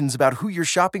questions about who you're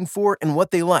shopping for and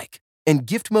what they like. And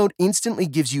gift mode instantly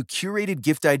gives you curated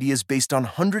gift ideas based on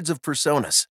hundreds of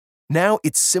personas. Now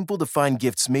it's simple to find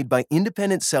gifts made by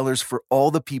independent sellers for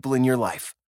all the people in your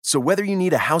life. So whether you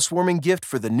need a housewarming gift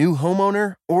for the new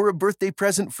homeowner or a birthday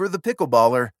present for the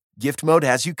pickleballer, Gift Mode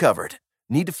has you covered.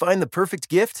 Need to find the perfect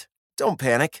gift? Don't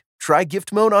panic. Try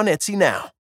Gift Mode on Etsy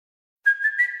now.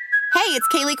 Hey, it's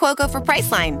Kaylee Cuoco for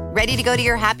Priceline. Ready to go to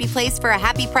your happy place for a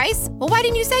happy price? Well, why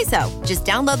didn't you say so? Just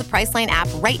download the Priceline app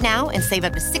right now and save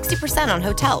up to 60% on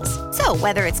hotels. So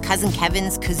whether it's Cousin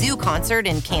Kevin's Kazoo Concert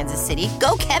in Kansas City,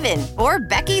 go Kevin, or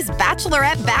Becky's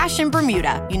Bachelorette Bash in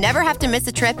Bermuda, you never have to miss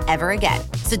a trip ever again.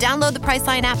 So download the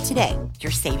Priceline app today.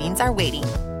 Your savings are waiting.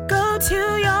 Go to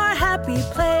your happy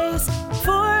place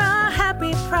for a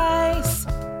happy price.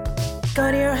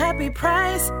 Go to your happy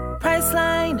price,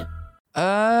 Priceline.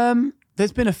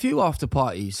 There's been a few after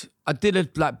parties. I did a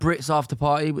Brits after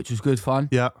party, which was good fun.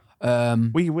 Yeah.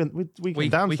 We went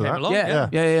down to that. Along,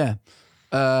 yeah.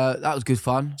 That was good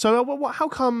fun. So how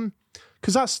come?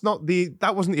 Because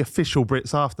that wasn't the official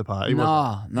Brits after party,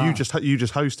 was it? No. You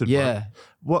just hosted. Yeah. One.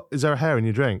 What is there a hair in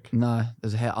your drink? No,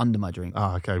 there's a hair under my drink.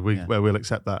 Oh, okay. We'll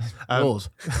accept that. Yours.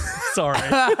 Sorry.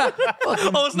 It's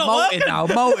not molten working. now.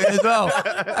 Molten as well.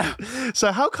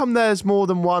 So how come there's more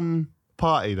than one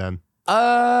party then?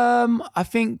 I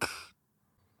think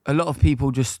a lot of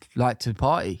people just like to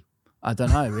party. I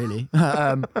don't know, really.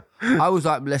 I was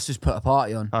like, let's just put a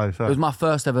party on. Oh, fair. It was my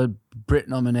first ever Brit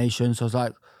nomination, so I was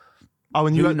like, oh,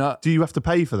 and do you have to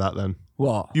pay for that then?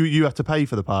 What? You have to pay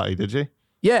for the party, did you?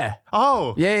 Yeah.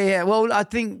 Oh. Yeah. Well, I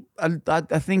think a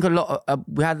lot of,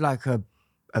 we had like a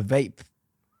vape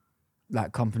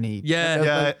company.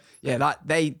 Yeah. Yeah. Like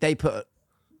they put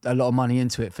a lot of money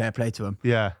into it. Fair play to them.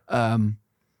 Yeah.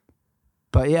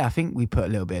 But yeah, I think we put a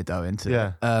little bit of dough into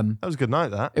it. That was a good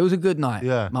night, that. It was a good night.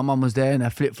 Yeah. My mum was there in her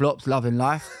flip-flops, loving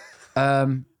life.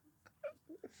 But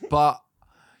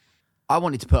I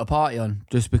wanted to put a party on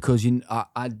just because,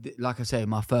 I like I say,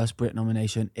 my first Brit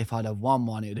nomination, if I'd have won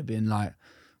one, it would have been like,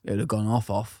 it would have gone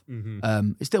off.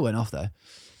 Mm-hmm. It still went off though.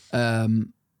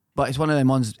 But it's one of them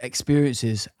ones,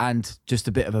 experiences and just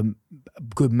a bit of a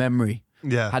good memory.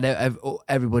 Yeah. Had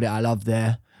everybody I loved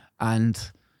there and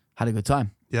had a good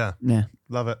time. Yeah. Yeah.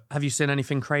 Love it. Have you seen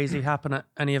anything crazy happen at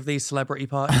any of these celebrity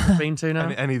parties you've been to now?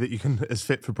 Any that you can is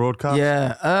fit for broadcast?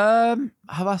 Yeah.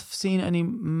 Have I seen any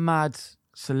mad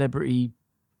celebrity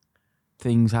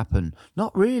things happen?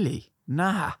 Not really.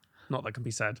 Nah. Not that can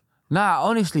be said. Nah,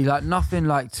 honestly, like nothing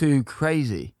like too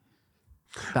crazy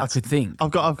that I could think.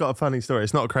 I've got a funny story.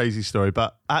 It's not a crazy story,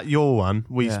 but at your one,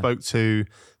 we spoke to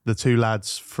the two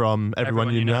lads from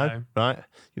Everyone You Know, right?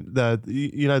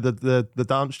 The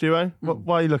dance duo.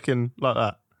 Why are you looking like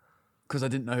that? Because I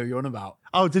didn't know who you're on about.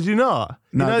 Oh, did you not?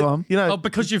 No, go on. Oh,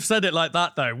 because you've said it like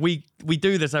that though. We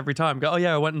do this every time. Go, oh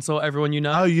yeah, I went and saw Everyone You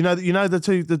Know. Oh, the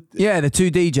two. The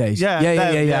two DJs.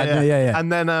 Yeah.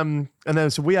 And then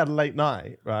so we had a late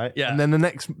night, right? Yeah. And then the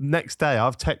next day,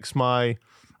 I've texted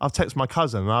my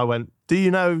cousin, and I went, "Do you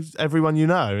know Everyone You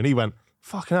Know?" And he went,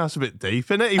 "Fucking hell, that's a bit deep,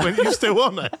 isn't it?" He went, "You still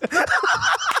on it?"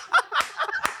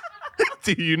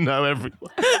 Do you know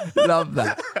everyone? Love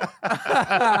that.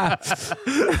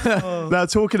 Now,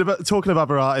 talking of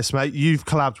other artists, mate, you've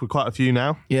collabed with quite a few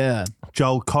now. Yeah.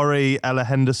 Joel Corey, Ella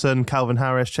Henderson, Calvin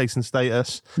Harris, Chasing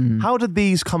Status. How did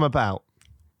these come about?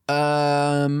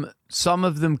 Some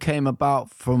of them came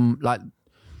about from like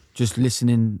just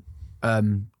listening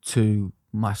to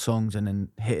my songs and then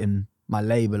hitting my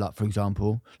label up, for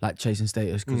example, like Chasing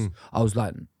Status, because I was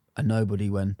like a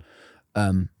nobody when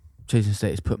Chasing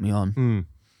Status put me on.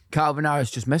 Calvin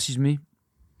Harris just messaged me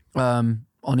on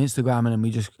Instagram, and then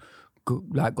we just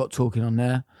got talking on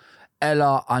there.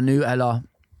 Ella, I knew Ella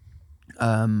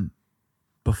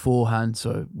beforehand,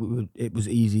 so it was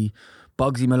easy.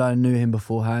 Bugsy Malone knew him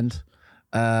beforehand.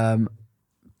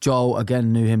 Joel,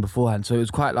 again, knew him beforehand. So it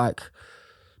was quite like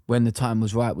when the time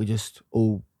was right, we just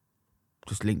all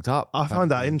just linked up. I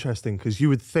find that interesting because you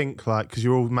would think because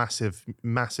you're all massive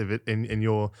in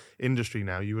your industry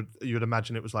now. You would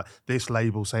imagine it was like this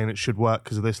label saying it should work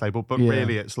because of this label, but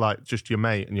really it's like just your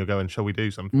mate and you're going, shall we do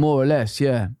something? More or less,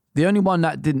 yeah. The only one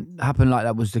that didn't happen like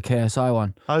that was the KSI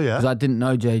one. Oh yeah, because I didn't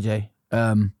know JJ,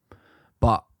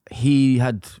 but he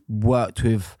had worked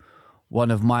with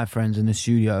one of my friends in the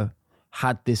studio,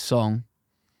 had this song,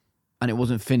 and it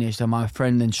wasn't finished. And my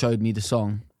friend then showed me the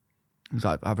song. He was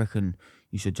like, I reckon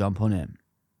you should jump on it.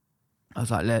 I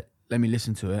was like, let me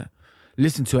listen to it.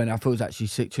 Listen to it, and I thought it was actually a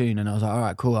sick tune. And I was like, all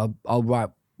right, cool. I'll write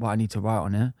what I need to write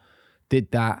on it.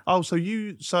 Did that. Oh, so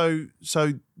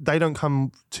they don't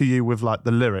come to you with like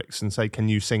the lyrics and say, can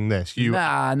you sing this?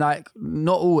 Nah, like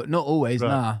not always. Right.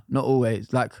 Nah, not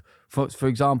always. Like for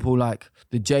example, like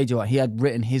the JJ one, he had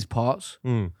written his parts,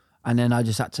 and then I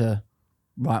just had to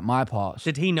write my parts.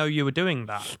 Did he know you were doing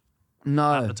that?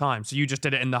 No, at the time. So you just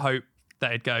did it in the hope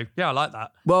that he'd go, yeah, I like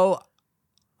that. Well,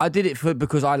 I did it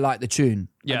because I liked the tune.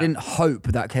 Yeah. I didn't hope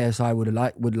that KSI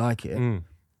would like it,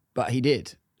 but he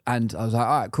did, and I was like,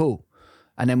 all right, cool.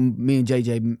 And then me and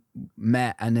JJ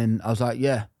met, and then I was like,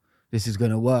 yeah, this is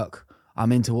going to work.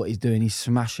 I'm into what he's doing. He's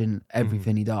smashing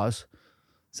everything he does.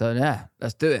 So yeah,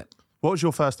 let's do it. What was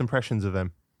your first impressions of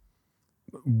him?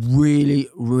 Really,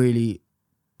 really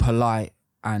polite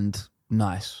and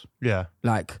nice. Yeah.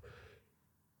 Like,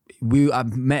 I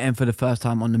met him for the first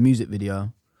time on the music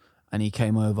video, and he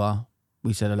came over.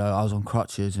 We said hello. I was on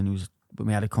crutches, and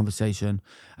we had a conversation.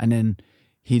 And then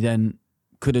he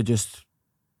could have just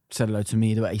said hello to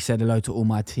me. He said hello to all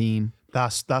my team.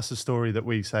 That's a story that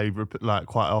we say like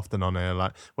quite often on here.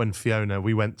 Like when Fiona,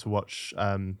 we went to watch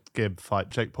Gibb fight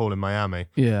Jake Paul in Miami.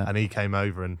 Yeah, and he came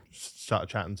over and started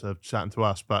chatting to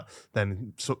us. But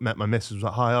then met my missus, was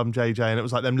like, "Hi, I'm JJ," and it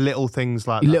was like them little things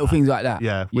like things like that.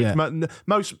 Yeah, which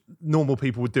most normal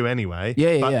people would do anyway.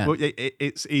 Yeah.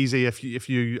 It's easy if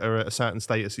you are at a certain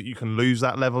status that you can lose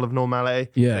that level of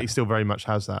normality. Yeah, but he still very much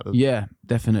has that. Yeah,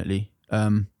 definitely.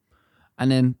 And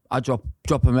then I drop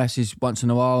a message once in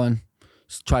a while and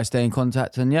try to stay in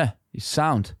contact, and yeah, he's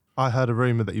sound. I heard a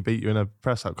rumour that he beat you in a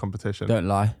press-up competition. Don't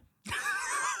lie.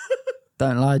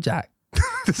 Don't lie, Jack.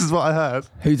 This is what I heard.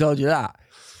 Who told you that?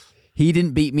 He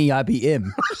didn't beat me, I beat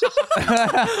him.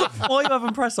 Why are you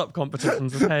having press-up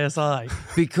competitions with KSI?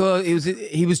 Because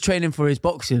he was training for his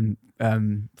boxing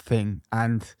thing,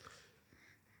 and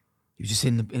he was just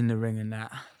in the ring and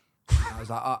that. And I was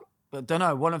like, I don't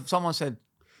know. Someone said,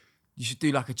 you should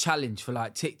do like a challenge for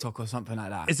like TikTok or something like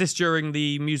that. Is this during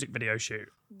the music video shoot?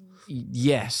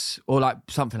 Yes, or like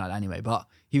something like that anyway. But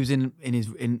he was in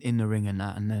the ring and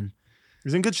that, and then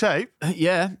he's in good shape.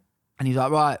 Yeah, and he's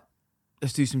like, right,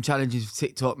 let's do some challenges for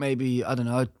TikTok. Maybe, I don't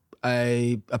know,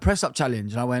 a press up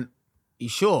challenge. And I went, you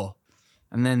sure?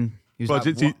 And then he was like,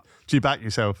 do you back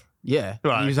yourself? Yeah.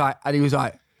 Right. And he was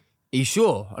like, are you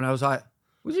sure? And I was like,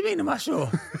 what do you mean? Am I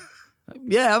sure?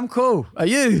 Yeah, I'm cool. Are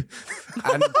you?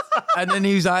 And then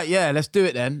he was like, yeah, let's do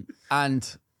it then. And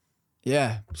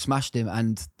yeah, smashed him.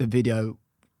 And the video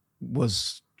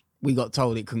we got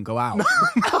told it couldn't go out.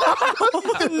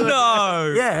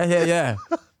 No. Yeah.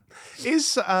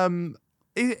 Is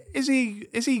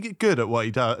he good at what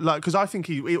he does? Like, because I think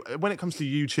he when it comes to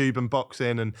YouTube and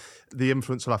boxing and the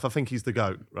influencer life, I think he's the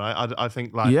GOAT, right? I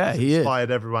think like he's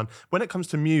inspired everyone. When it comes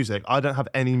to music, I don't have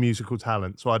any musical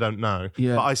talent, so I don't know.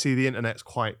 Yeah. But I see the internet's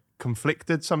quite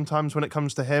conflicted sometimes when it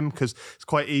comes to him, because it's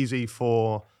quite easy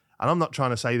for, and I'm not trying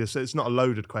to say this, it's not a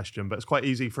loaded question, but it's quite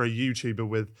easy for a YouTuber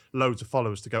with loads of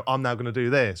followers to go, I'm now going to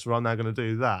do this, or I'm now going to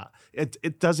do that.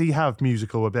 Does he have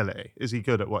musical ability? Is he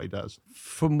good at what he does?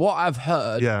 From what I've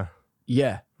heard,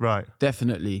 yeah. Right.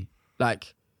 Definitely.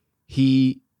 Like,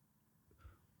 he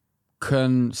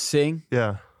can sing.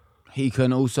 Yeah. He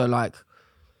can also, like,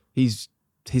 his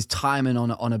timing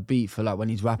on a beat for like when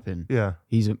he's rapping. Yeah.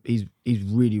 He's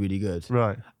really, really good.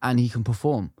 Right. And he can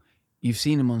perform. You've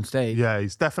seen him on stage. Yeah,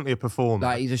 he's definitely a performer.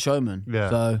 Like, he's a showman. Yeah.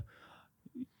 So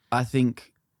I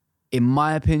think, in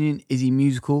my opinion, is he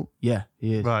musical? Yeah,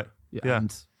 he is. Right. Yeah.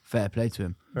 And fair play to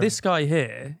him. This guy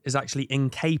here is actually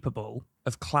incapable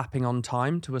of clapping on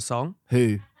time to a song.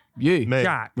 Who? You? Me.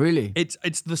 Jack. Really?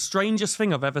 It's the strangest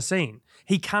thing I've ever seen.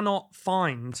 He cannot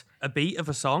find a beat of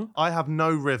a song. I have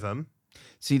no rhythm.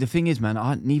 See, the thing is, man,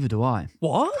 neither do I.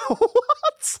 What?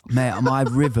 What? Mate, my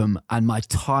rhythm and my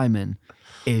timing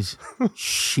is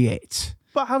shit.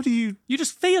 But how do you... You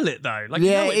just feel it, though. Like,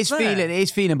 yeah, you know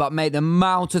it's feeling. But, mate, the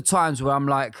amount of times where I'm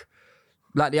like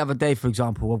the other day, for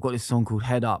example, I've got this song called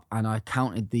Head Up, and I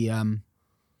counted the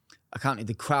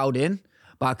crowd in,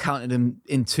 but I counted them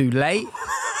in too late.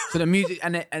 So the music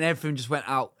and everything just went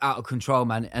out of control,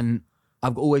 man. And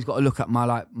I've always got to look at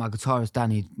my guitarist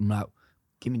Danny. I'm like,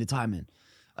 give me the timing.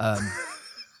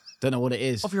 Don't know what it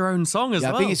is. Of your own song as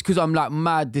well. I think it's because I'm like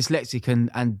mad dyslexic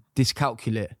and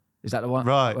dyscalculate. Is that the one?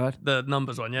 Right. Word? The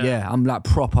numbers one, yeah. Yeah, I'm like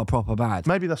proper bad.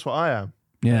 Maybe that's what I am.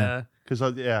 Yeah. Because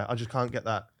I just can't get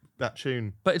that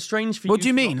tune. But it's strange for you. What do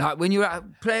you mean? Like when you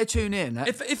play a tune in?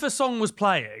 If a song was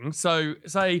playing, so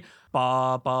say,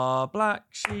 "Bar bar black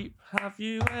sheep, have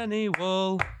you any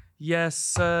wool? Yes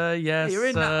sir, yes you're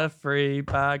in sir, that. 3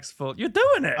 bags full." You're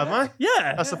doing it. Am I?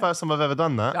 Yeah. That's the first time I've ever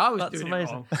done that. I was That's doing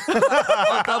amazing.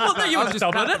 it wrong. Well, you were just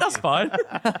doubling it. That's fine.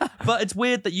 But it's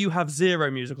weird that you have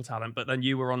zero musical talent, but then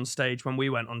you were on stage when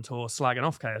we went on tour slagging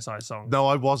off KSI songs. No,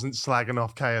 I wasn't slagging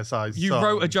off KSI's You song.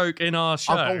 wrote a joke in our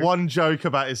show. I've got one joke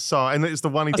about his song, and it's the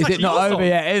one he Is it not over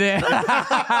yet, is it?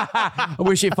 I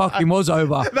wish it fucking was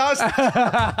over.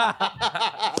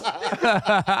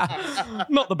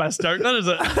 Not the best joke, then, is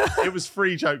it? It was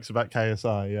 3 jokes about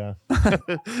KSI, yeah.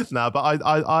 No, but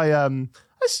I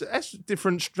it's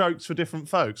different strokes for different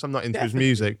folks. I'm not into his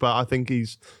music, but I think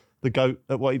he's the GOAT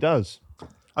at what he does.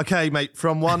 Okay, mate,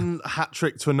 from one hat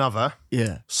trick to another.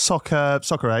 Yeah. Soccer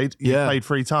Aid, you played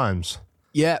 3 times.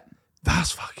 Yeah.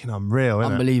 That's fucking unreal,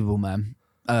 isn't Unbelievable, man.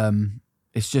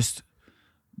 It's just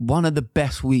one of the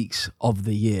best weeks of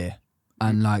the year.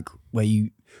 And like where you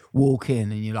walk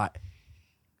in and you're like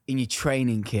in your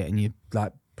training kit and you're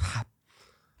like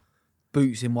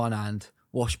boots in one hand,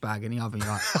 wash bag in the other. You're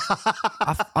like,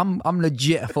 I'm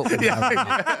legit a football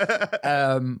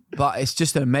player. But it's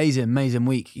just an amazing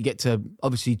week. You get to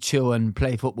obviously chill and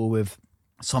play football with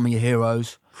some of your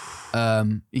heroes.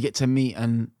 You get to meet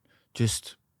and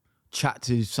just chat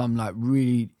to some like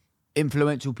really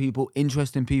influential people,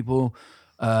 interesting people,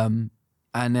 and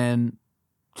then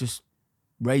just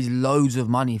raise loads of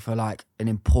money for like an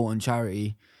important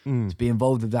charity. To be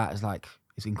involved with that is like,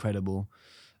 it's incredible.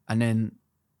 And then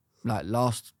like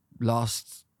last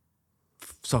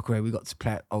Soccer Aid, we got to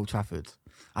play at Old Trafford.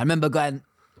 I remember going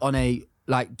on a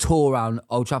like tour around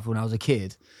Old Trafford when I was a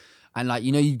kid, and like,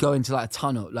 you know, you go into like a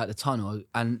tunnel, like the tunnel,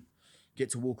 and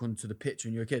get to walk onto the pitch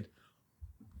when you're a kid.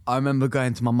 I remember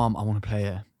going to my mum, I want to play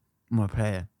here.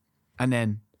 And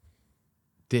then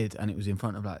did, and it was in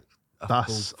front of like a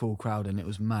full crowd, and it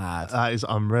was mad. That is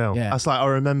unreal. Yeah. That's like, I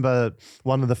remember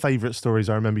one of the favourite stories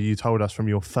I remember you told us from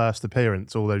your first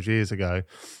appearance all those years ago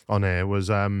on here was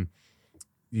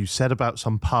you said about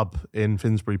some pub in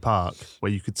Finsbury Park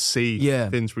where you could see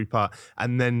Finsbury Park,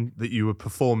 and then that you were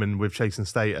performing with Chasing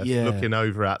Status, looking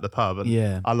over at the pub.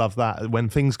 And I love that. When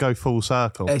things go full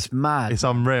circle. It's mad. It's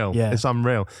unreal. Yeah. It's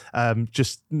unreal.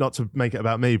 Just not to make it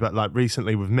about me, but like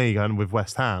recently with me going with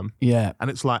West Ham. Yeah. And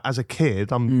it's like, as a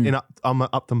kid, I'm at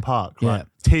Upton Park. Like,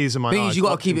 tears in my eyes. The thing is, you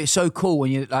got to keep it so cool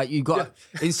when you like, you got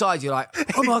inside, you're like,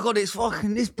 oh my God, it's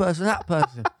fucking this person, that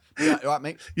person. Yeah, right,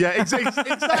 mate. Yeah, exactly.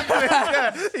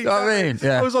 Yeah, you know what I mean?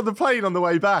 Yeah. I was on the plane on the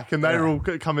way back, and they were all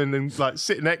coming and like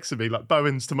sitting next to me, like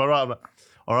Bowen's to my right. I'm like,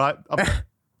 all right,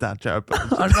 Dad, Jared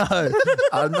Bowens.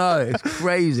 I know. It's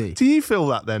crazy. Do you feel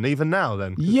that then, even now?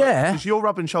 Then, yeah, because you're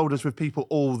rubbing shoulders with people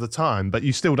all the time, but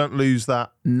you still don't lose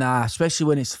that. Nah, especially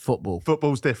when it's football.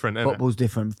 Football's different. Isn't Football's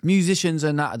different. Musicians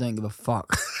and that, I don't give a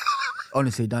fuck.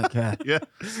 Honestly, don't care.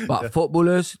 But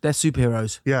footballers, they're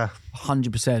superheroes. Yeah.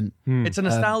 100%. It's a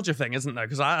nostalgia thing, isn't it?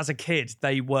 Because as a kid,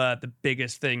 they were the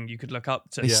biggest thing you could look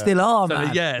up to. They still are, so,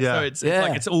 man. So it's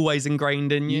like it's always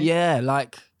ingrained in you. Yeah,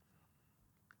 like,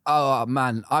 oh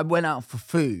man, I went out for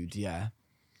food,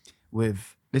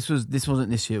 with, this wasn't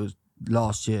this year, it was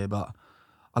last year, but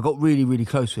I got really, really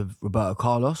close with Roberto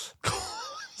Carlos.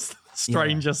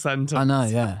 Stranger sentence. I know,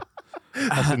 yeah.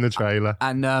 That's in the trailer.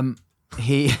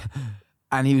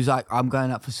 And he was like, I'm going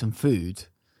out for some food.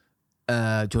 Do you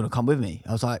want to come with me?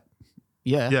 I was like,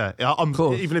 yeah. Yeah, I'm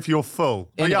cool. Even if you're full.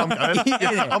 I'm going.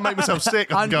 I'll make myself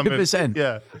sick. I'm 100%.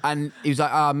 Yeah. And he was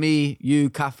like, me, you,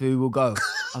 Cafu, we'll go.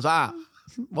 I was like,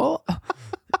 what?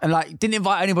 And like, didn't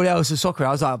invite anybody else to soccer.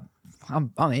 I was like,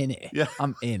 I'm in it. Yeah.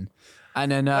 I'm in.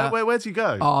 And then where'd you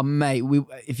go? Oh mate,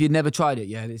 if you've never tried it,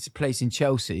 it's a place in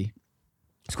Chelsea.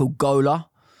 It's called Gola.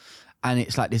 And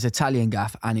it's like this Italian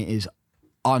gaff, and it is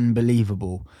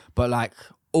unbelievable. But like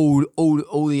all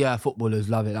the footballers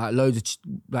love it. Like loads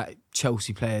of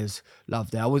Chelsea players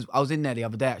loved it. I was in there the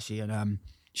other day actually, and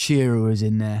Shearer was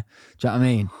in there. Do you know what I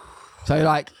mean? So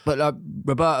like, but like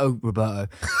Roberto,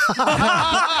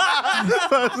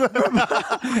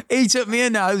 he took me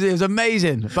in there. It was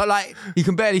amazing. But like, he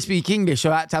can barely speak English,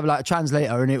 so I had to have like a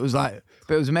translator, and it was like,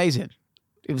 but it was amazing.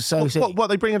 It was so sick. What,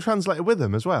 they bring a translator with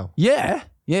them as well? Yeah.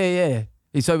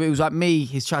 So it was like me,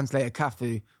 his translator,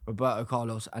 Cafu, Roberto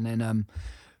Carlos, and then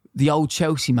the old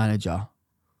Chelsea manager.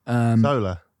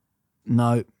 Zola?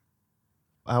 No.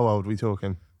 How old are we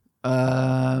talking?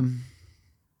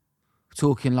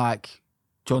 talking like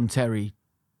John Terry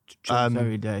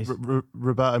days.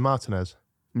 Roberto Martinez.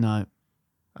 No.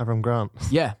 Avram Grant.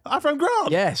 Yeah. Avram Grant?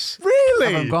 Yes.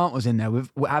 Really? Avram Grant was in there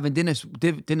having dinner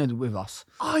with us.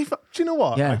 Do you know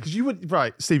what? Yeah. Because you would,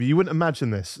 right, Stevie, you wouldn't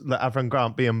imagine this, like Avram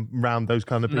Grant being around those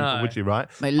kind of people, would you, right?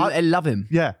 Mate, I love him.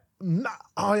 Yeah.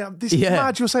 This is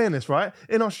mad you're saying this, right?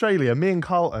 In Australia, me and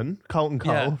Carlton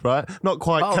Cole, right? Not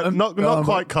quite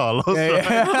quite Carlos,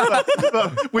 right?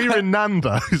 but we were in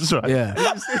Nando's, right? Yeah.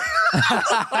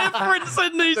 Difference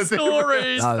in these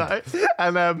stories. Right?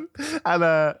 And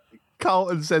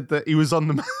Carlton said that he was on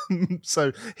the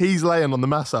so he's laying on the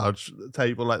massage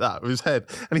table like that with his head,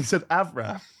 and he said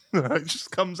Avram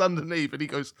just comes underneath and he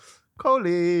goes,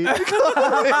 Coley.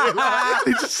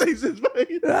 He just sees his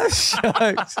face. That's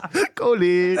jokes.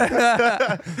 Coley.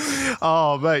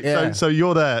 Oh, mate. Yeah. So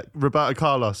you're there, Roberto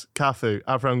Carlos, Cafu,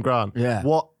 Avram Grant. Yeah.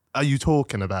 What are you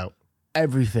talking about?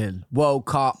 Everything. World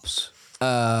Cups,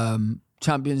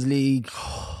 Champions League,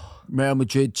 Real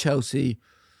Madrid, Chelsea,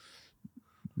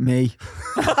 me.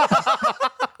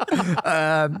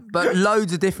 But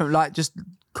loads of different, like, just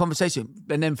conversation.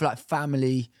 And then for, like,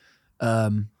 family,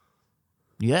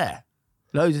 yeah.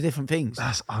 Loads of different things.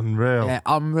 That's unreal. Yeah,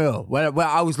 unreal. Where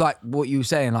I was like, what you were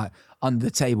saying, like, under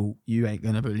the table, you ain't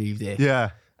going to believe this.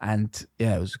 Yeah. And,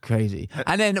 yeah, it was crazy.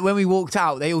 And then when we walked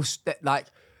out, they all, like,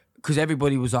 because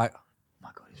everybody was like, oh,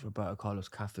 my God, it's Roberto Carlos,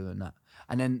 Cafu and that.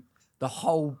 And then the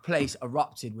whole place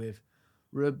erupted with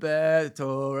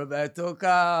Roberto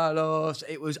Carlos.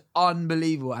 It was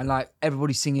unbelievable. And, like,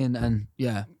 everybody singing and,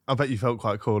 yeah. I bet you felt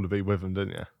quite cool to be with him,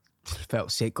 didn't you?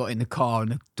 Felt sick, got in the car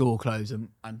and the door closed and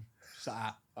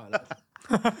sat out.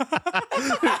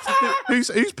 Who's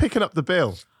picking up the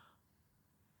bill?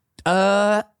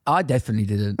 I definitely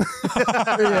didn't.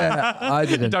 Yeah, I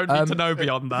didn't. You don't need to know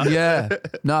beyond that. Yeah.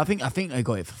 No, I think they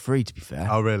got it for free, to be fair.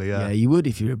 Oh, really? Yeah. Yeah, you would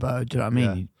if you were Roberto. Do you know what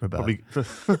I mean? Yeah. Probably.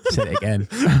 Said it again.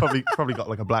 probably got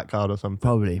like a black card or something.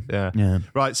 Probably. Yeah.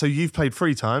 Right, so you've played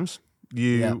 3 times.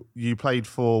 You played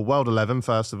for World 11,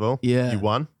 first of all. Yeah. You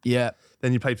won. Yeah.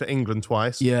 Then you played for England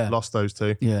twice. Yeah. Lost those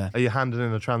 2. Yeah. Are you handing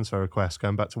in a transfer request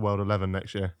going back to World 11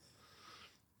 next year?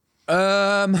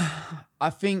 I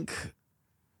think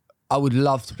I would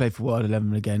love to play for World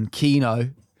 11 again.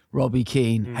 Robbie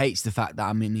Keane, hates the fact that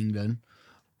I'm in England.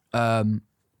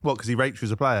 What, because he rates you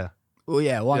as a player? Well,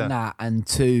 yeah, one, that, and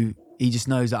 2, he just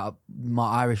knows that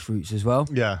my Irish roots as well.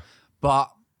 Yeah.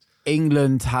 But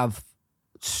England have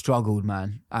struggled,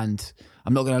 man. And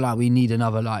I'm not going to lie, we need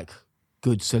another, like,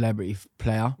 good celebrity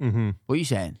player. Mm-hmm. What are you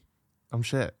saying? I'm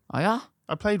shit. Oh, yeah?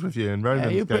 I played with you in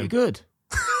Roman's Yeah, you're pretty good.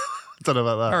 I don't know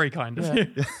about that. Very kind of you.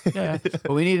 Yeah.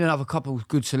 But we need another couple of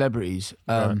good celebrities.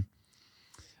 And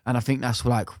I think that's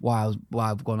like why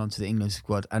I've gone onto the England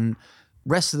squad. And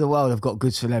rest of the world have got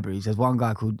good celebrities. There's one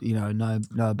guy called,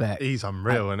 Noah Beck. He's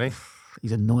unreal, isn't he?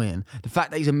 He's annoying. The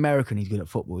fact that he's American, he's good at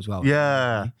football as well.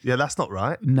 Yeah. Yeah, that's not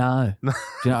right. No. Do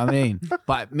you know what I mean?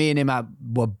 But me and him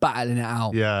were battling it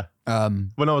out. Yeah.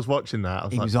 When I was watching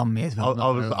that, he was on me as well.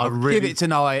 I really give it to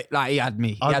Noah. Like, he had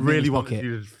me. I really wanted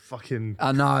you to fucking.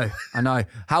 I know.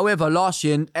 However, last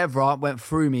year, Evra went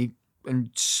through me and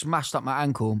smashed up my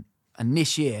ankle. And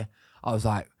this year, I was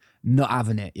like, not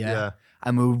having it. Yeah.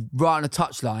 And we were right on the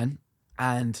touchline,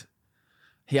 and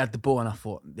he had the ball, and I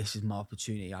thought, this is my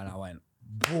opportunity. And I went,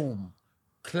 boom,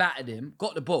 clattered him,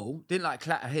 got the ball, didn't like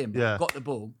clatter him, but got the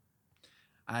ball,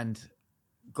 and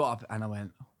got up, and I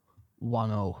went,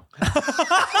 1-0.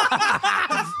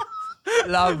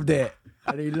 Loved it.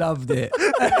 And he loved it.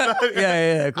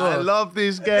 Yeah, of course. I love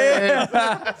this game.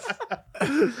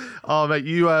 Oh, mate,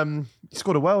 you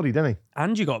scored a worldie, didn't he?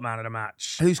 And you got man of the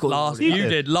match. Who scored? Last? You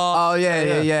did last. Oh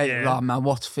yeah. Oh, man,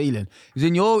 what a feeling. It was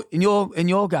in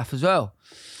your gaff as well.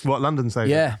 What, London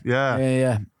Stadium?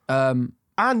 Yeah.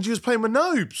 And you was playing with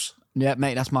Nobes. Yeah,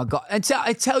 mate, that's my guy. And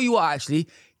I tell you what, actually,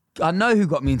 I know who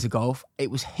got me into golf.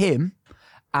 It was him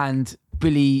and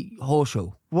Billy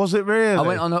Horschel. Was it really?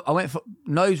 I went for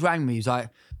Nose rang me. He's like,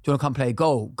 "Do you want to come play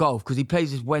golf?" Because he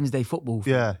plays this Wednesday football.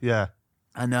 Yeah.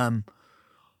 And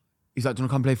he's like, "Do you want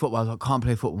to come play football?" I was like, "Can't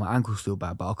play football. My ankle's still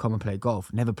bad, but I'll come and play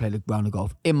golf." Never played a round of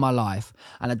golf in my life,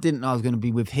 and I didn't know I was going to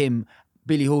be with him,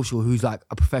 Billy Horschel, who's like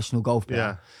a professional golf player.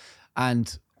 Yeah.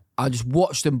 And I just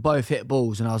watched them both hit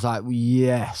balls, and I was like,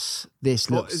 "Yes,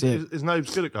 this looks sick." Is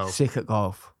Nobes good at golf? Sick at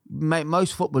golf, mate.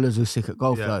 Most footballers are sick at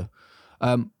golf though.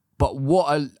 But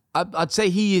I'd say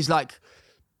he is like,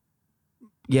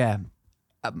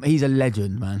 he's a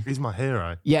legend, man. He's my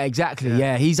hero. Yeah, exactly.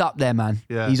 Yeah, he's up there, man.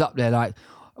 Yeah. He's up there, like,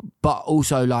 but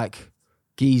also like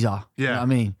geezer. You know what I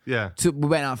mean? Yeah. We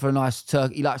went out for a nice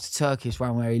Turk. He likes the Turkish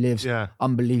round where he lives. Yeah.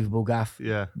 Unbelievable gaff.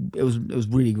 Yeah. It was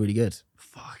really, really good.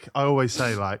 Fuck. I always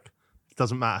say, like,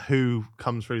 doesn't matter who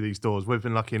comes through these doors. We've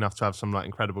been lucky enough to have some like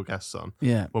incredible guests on.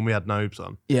 Yeah. When we had Nobes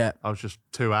on. Yeah. I was just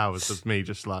 2 hours of me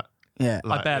just like. Yeah.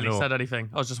 I barely said anything.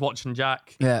 I was just watching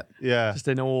Jack. Yeah. Yeah. Just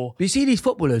in awe. But you see these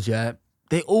footballers, yeah,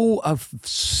 they all are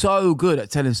so good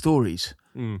at telling stories,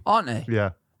 aren't they?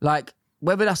 Yeah. Like,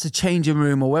 whether that's the changing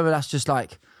room or whether that's just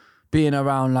like being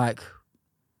around like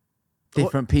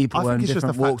different people and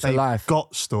different walks of life.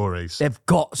 Got stories. They've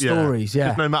got stories,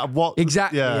 yeah. No matter what.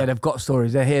 Exactly. Yeah, they've got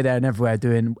stories. They're here, there, and everywhere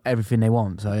doing everything they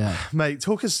want. So yeah. Mate,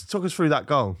 talk us through that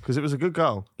goal because it was a good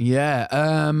goal.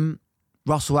 Yeah.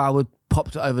 Russell Howard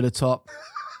popped it over the top.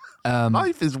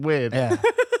 Life is weird. Yeah.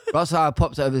 Russell Howard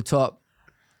popped it over the top.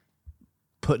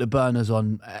 Put the burners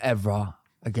on Evra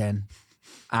again,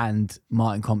 and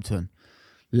Martin Compton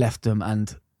left them,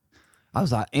 and I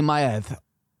was like, in my head,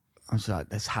 I was like,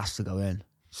 this has to go in.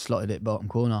 Slotted it bottom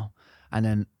corner. And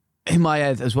then in my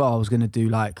head as well, I was going to do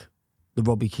like the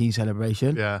Robbie Keane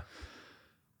celebration. Yeah.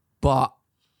 But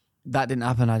that didn't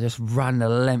happen. I just ran the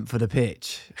length of the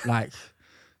pitch. Like,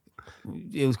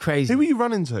 it was crazy. Who were you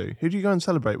running to? Who did you go and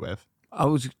celebrate with? I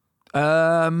was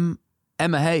Emma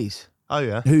Hayes. Oh,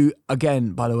 yeah. Who,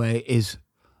 again, by the way, is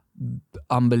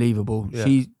unbelievable. Yeah.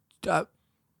 She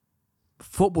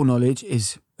football knowledge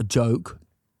is a joke.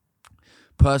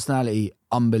 Personality,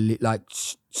 like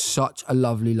such a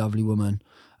lovely, lovely woman,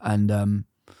 and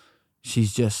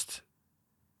she's just,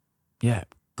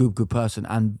 good person.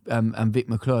 And Vic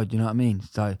McLeod, you know what I mean?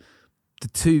 So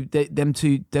them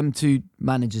two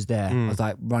managers there, I was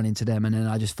like running to them, and then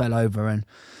I just fell over and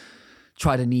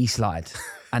tried a knee slide.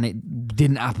 And it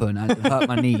didn't happen, and it hurt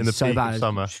my knees in the so peak bad. Of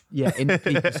summer. Yeah, in the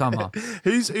peak of summer.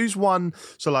 Who's won?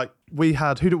 So like we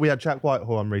had Jack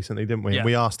Whitehall on recently, didn't we? Yeah.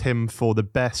 We asked him for the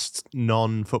best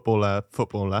non-footballer.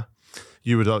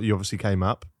 You obviously came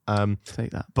up.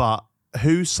 Take that. But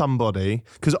who's somebody?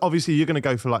 Because obviously you're going to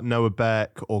go for like Noah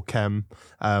Beck or Kem.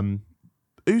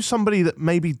 Who's somebody that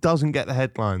maybe doesn't get the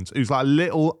headlines? Who's like a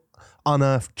little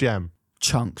unearthed gem?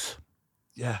 Chunks.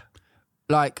 Yeah.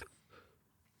 Like,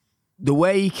 the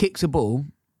way he kicks a ball,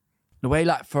 the way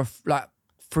like for like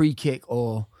free kick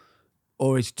or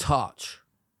his touch,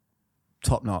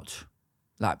 top notch,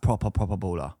 like proper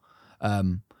baller,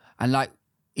 and like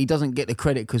he doesn't get the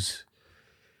credit because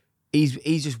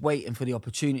he's just waiting for the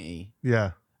opportunity.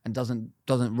 Yeah, and doesn't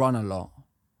run a lot.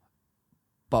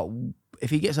 But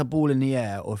if he gets a ball in the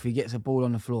air or if he gets a ball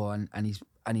on the floor and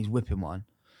he's whipping one,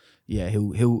 yeah,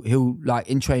 he'll like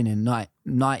in training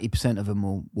 90% of them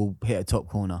will hit a top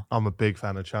corner. I'm a big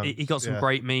fan of Chunk. He got some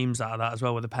great memes out of that as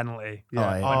well with the penalty.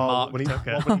 Yeah. When Mark took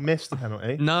it. When he missed the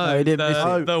penalty. No, he didn't miss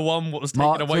it. The one what was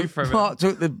taken away from him. Mark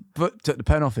took the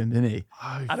pen off him, didn't he?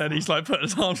 And then he's like putting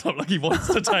his arms up like he wants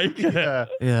to take it.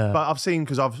 Yeah. But I've seen,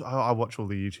 because I watch all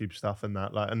the YouTube stuff and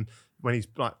that, like, and when he's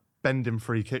like bending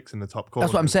free kicks in the top corner.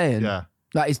 That's what I'm saying. Yeah.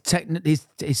 Like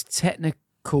his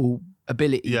technical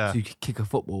ability to kick a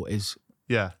football is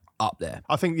up there.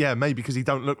 I think, maybe because he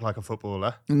don't look like a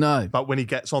footballer. No. But when he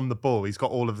gets on the ball, he's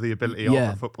got all of the ability of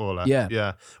a footballer.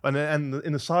 Yeah. And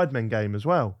in the Sidemen game as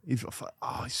well, he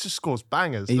just scores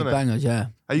bangers, He's doesn't he? bangers, yeah.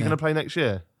 Are you going to play next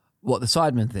year? What, the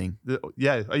Sidemen thing? Are you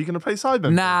going to play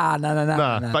Sidemen? Nah.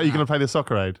 But are you going to play the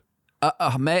Soccer Aid?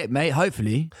 Mate,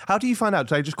 hopefully. How do you find out?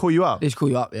 Do they just call you up? They just call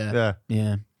you up, yeah.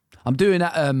 Yeah. I'm doing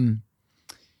that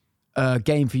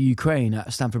game for Ukraine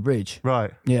at Stamford Bridge.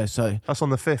 Right. Yeah, so. That's on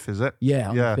the 5th, is it? Yeah,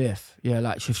 on the 5th. Yeah,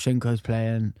 like Shevchenko's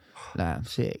playing. Like, I'm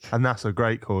sick. And that's a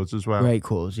great cause as well. Great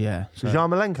cause, yeah. So, is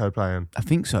Yarmolenko playing? I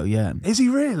think so, yeah. Is he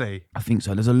really? I think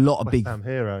so. There's a lot of West Ham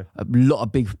hero. A lot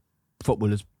of big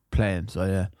footballers playing, so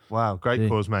yeah. Wow, great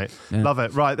cause, mate. Yeah. Love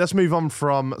it. Right, let's move on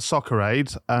from Soccer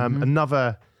Aid.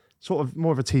 Another sort of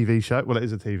more of a TV show. Well, it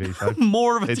is a TV show.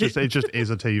 It just is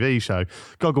a TV show.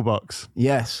 Gogglebox.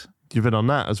 Yes. You've been on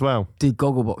that as well. Did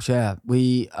Gogglebox, yeah.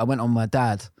 I went on my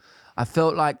dad. I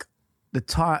felt like I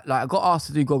got asked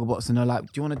to do Gogglebox and they're like, do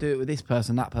you want to do it with this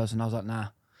person, that person? I was like, nah.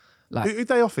 Like, who'd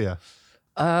they offer you?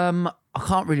 I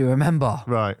can't really remember.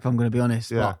 Right. If I'm going to be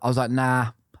honest. Yeah. But I was like, nah,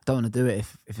 I don't want to do it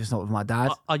if it's not with my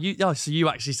dad. So you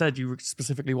actually said you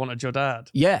specifically wanted your dad?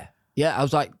 Yeah. Yeah. I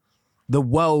was like, the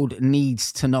world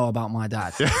needs to know about my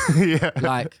dad. Yeah.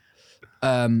 Like,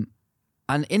 and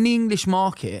in the English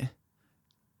market,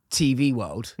 TV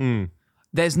world,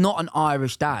 there's not an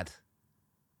Irish dad.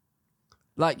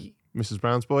 Like Mrs.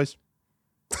 Brown's Boys.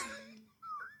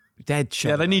 Dead show.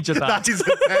 Yeah, they need your dad. That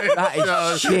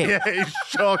is shit. Yeah, it's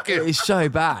shocking. It's so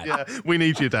bad. Yeah, we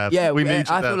need your dad. Yeah, we need your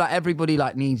dad. I feel like everybody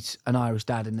like needs an Irish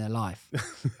dad in their life.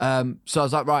 So I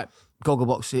was like, right,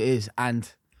 Gogglebox it is, and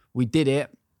we did it.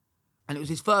 And it was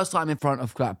his first time in front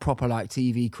of like proper like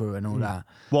TV crew and all that.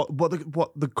 What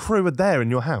the crew are there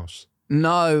in your house?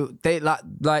 No, they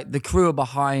like the crew are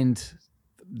behind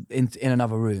in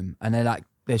another room, and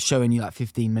they're showing you like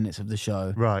 15 minutes of the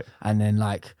show, right? And then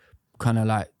like kind of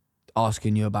like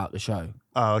asking you about the show.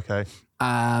 Oh, okay.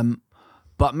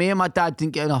 But me and my dad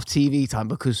didn't get enough TV time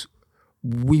because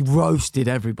we roasted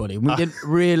everybody. We didn't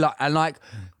realize, and like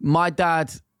my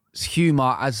dad's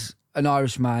humour as an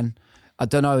Irishman, I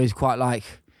don't know, is quite like,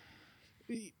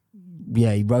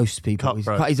 yeah, he roasts people.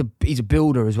 He's a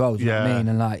builder as well. Do you know what I mean?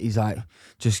 And like he's like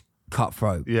just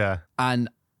cutthroat. Yeah. And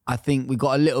I think we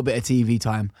got a little bit of TV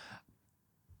time,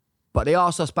 but they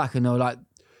asked us back and they were like,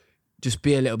 just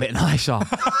be a little bit nicer.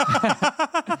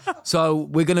 So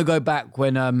we're gonna go back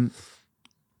when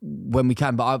we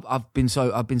can. But I've been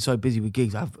so busy with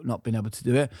gigs, I've not been able to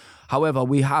do it. However,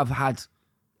 we have had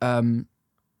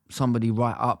somebody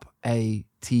write up a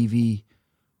TV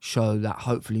show that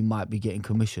hopefully might be getting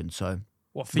commissioned. So.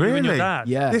 What, for you and your dad?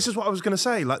 Yeah. This is what I was going to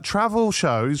say. Like travel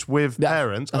shows with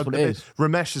parents. That's what it is.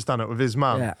 Ramesh has done it with his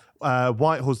mum. Yeah.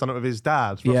 Whitehall's done it with his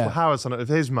dad. Russell Howard's done it with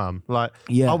his mum. Like,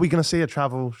 are we going to see a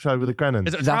travel show with the Grennans?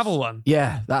 Is it a travel one?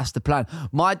 Yeah, that's the plan.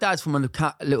 My dad's from a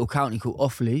little county called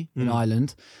Offaly in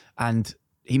Ireland, and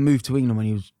he moved to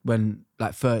England when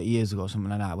like 30 years ago or something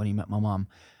like that, when he met my mum,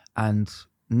 and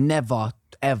never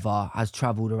ever has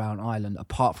travelled around Ireland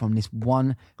apart from this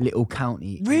one little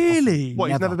county. Really? What,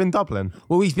 he's never been Dublin?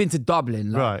 Well, he's been to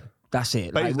Dublin. Like, right. That's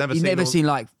it. But like, he's never seen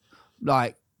like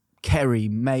Kerry,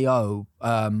 Mayo,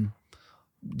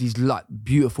 these like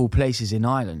beautiful places in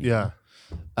Ireland. Yeah.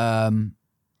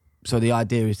 So the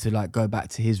idea is to like go back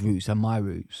to his roots and my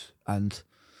roots, and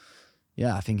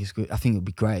yeah, I think it's good. I think it'd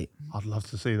be great. I'd love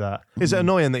to see that. Is it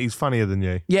annoying that he's funnier than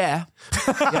you? Yeah,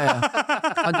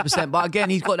 100%. But again,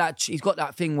 he's got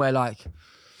that thing where like,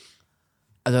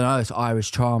 I don't know, it's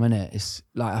Irish charm, innit? It's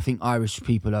like, I think Irish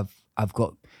people have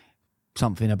got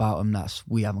something about them that's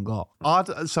we haven't got.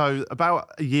 So about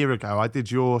a year ago, I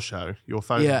did your show, your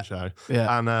phone show,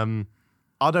 and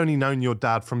I'd only known your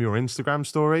dad from your Instagram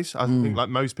stories. I think like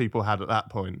most people had at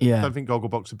that point. Yeah. I don't think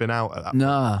Gogglebox had been out at that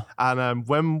point. And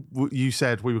when you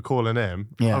said we were calling him,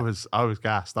 I was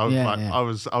gassed. I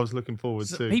was I was looking forward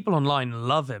to. People online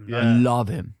love him. Love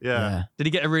him. Yeah. Did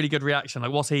he get a really good reaction?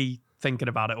 Like, what's he thinking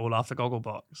about it all after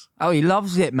Gogglebox? Oh, he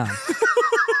loves it, man.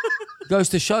 Goes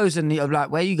to shows and I'm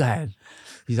like, where you going?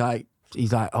 He's like,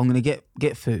 I'm gonna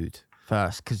get food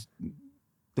first, because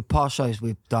the past shows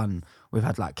we've done, we've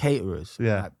had like caterers,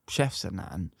 like chefs and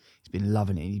that, and he's been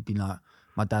loving it. He's been like,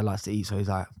 my dad likes to eat, so he's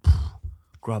like,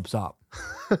 grubs up.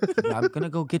 Like, I'm gonna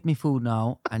go get me food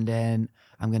now, and then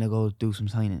I'm gonna go do some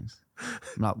signings.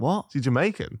 I'm like, what? Is he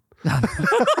Jamaican?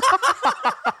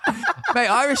 Mate,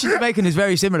 Irish and Jamaican is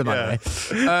very similar, by the way.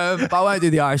 But I won't do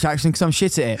the Irish accent because I'm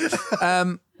shit at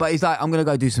it. But he's like, I'm going to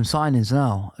go do some signings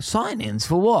now. Signings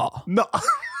for what? No.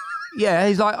 Yeah,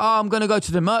 he's like, I'm going to go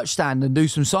to the merch stand and do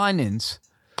some signings.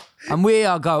 And we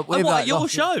are going... What, like, your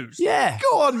shows? Yeah.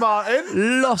 Go on,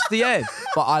 Martin. Lost the head.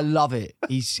 But I love it.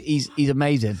 He's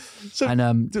amazing. So,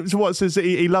 and, so what, so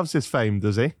he loves his fame,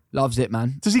 does he? Loves it,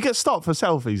 man. Does he get stopped for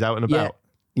selfies out and about?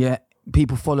 Yeah.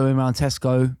 People follow him around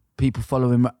Tesco. People follow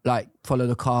him, like, follow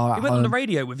the car. He went on the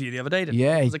radio with you the other day, didn't he?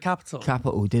 Yeah. It was a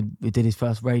Capital. We did his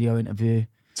first radio interview.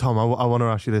 Tom, I want to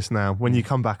ask you this now. When you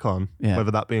come back on,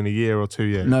 whether that be in a year or 2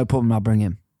 years. No problem, I'll bring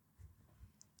him.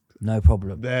 No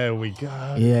problem. There we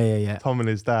go. Yeah. Tom and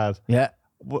his dad. Yeah.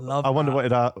 I wonder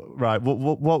what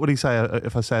what would he say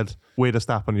if I said weirdest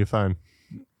app on your phone?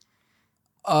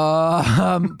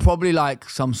 Probably like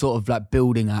some sort of like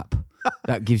building app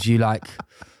that gives you like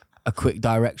a quick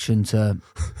direction to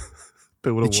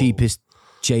build the cheapest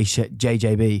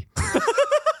JJB.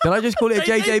 Can I just call it a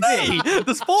JJB?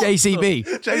 The sports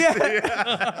JCB.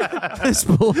 The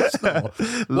sports store.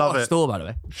 Love what it. A store, by the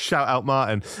way. Shout out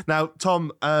Martin. Now,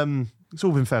 Tom, it's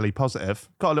all been fairly positive.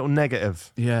 Got a little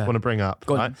negative I want to bring up.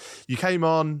 Right? You came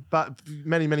on but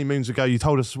many, many moons ago. You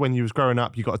told us when you was growing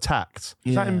up you got attacked.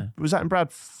 Was that in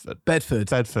Bradford? Bedford.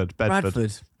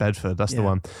 Bedford, that's the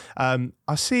one.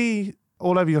 I see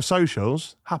all over your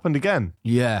socials, happened again.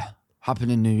 Yeah.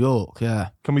 Happened in New York, yeah.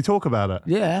 Can we talk about it?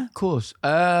 Yeah, of course.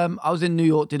 I was in New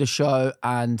York, did a show,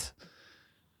 and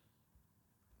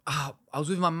I was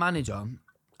with my manager,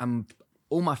 and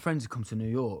all my friends had come to New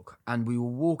York, and we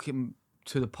were walking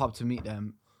to the pub to meet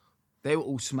them. They were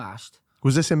all smashed.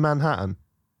 Was this in Manhattan?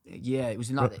 Yeah, it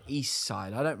was in like the east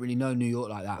side. I don't really know New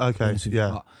York like that. Okay,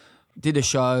 yeah. Did a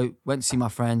show, went to see my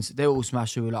friends. They were all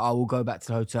smashed. We were like, we'll go back to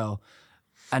the hotel.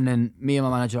 And then me and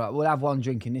my manager were like, we'll have one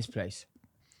drink in this place.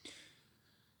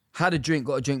 Had a drink,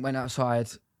 got a drink, went outside.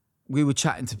 We were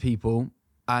chatting to people.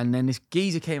 And then this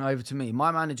geezer came over to me.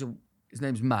 My manager, his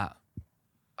name's Matt,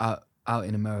 out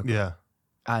in America. Yeah.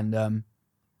 And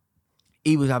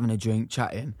he was having a drink,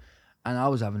 chatting, and I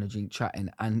was having a drink, chatting,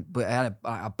 but I had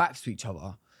our backs to each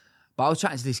other. But I was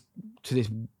chatting to this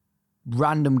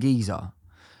random geezer,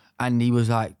 and he was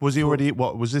like, was he already?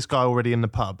 What was this guy already in the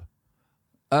pub?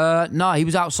 No, he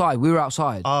was outside. We were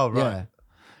outside. Oh, right. Yeah.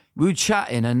 We were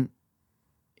chatting, and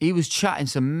he was chatting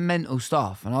some mental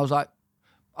stuff, and I was like,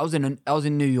 I was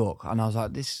in New York, and I was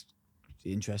like, this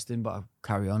is interesting, but I'll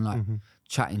carry on, like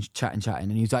chatting,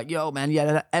 and he was like, yo, man,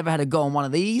 yeah, ever had a go on one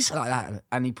of these like that?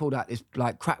 And he pulled out this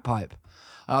like crack pipe,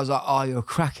 and I was like, oh, you're a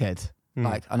crackhead,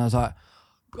 like, and I was like,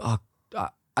 oh,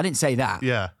 I didn't say that,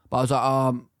 yeah, but I was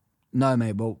like, no,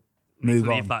 mate, but move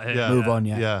on, move on,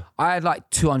 yeah. I had like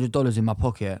 $200 in my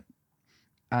pocket,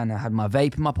 and I had my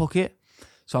vape in my pocket,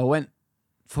 so I went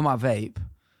for my vape,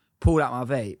 pulled out my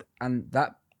vape, and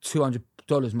that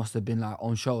 $200 must have been like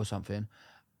on show or something.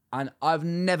 And I've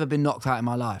never been knocked out in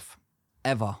my life,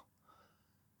 ever.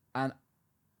 And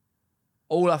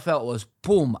all I felt was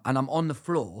boom, and I'm on the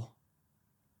floor,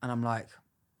 and I'm like,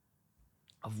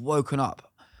 I've woken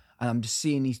up, and I'm just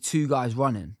seeing these two guys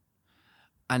running,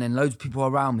 and then loads of people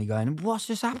around me going, what's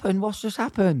just happened? What's just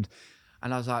happened?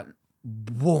 And I was like,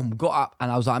 boom, got up, and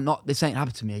I was like, this ain't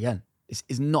happened to me again.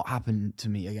 It's not happened to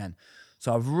me again.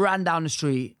 So I've ran down the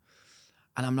street,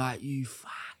 and I'm like, you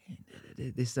fucking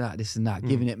this and that,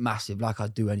 giving it massive, like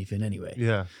I'd do anything anyway.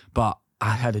 Yeah. But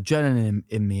I had adrenaline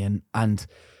in me, and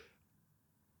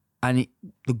the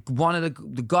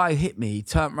guy who hit me, he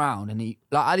turned around, and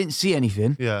I didn't see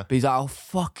anything. Yeah. But he's like, I'll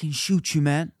fucking shoot you,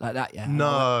 man, like that. Yeah.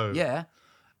 No. Like, yeah.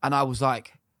 And I was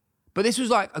like, but this was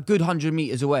like a good 100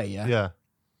 meters away. Yeah. Yeah.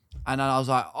 And then I was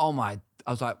like,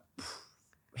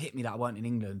 hit me that I weren't in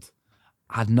England.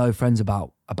 I had no friends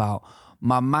about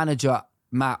my manager,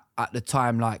 Matt, at the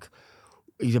time, like,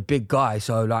 he's a big guy,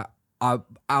 so like I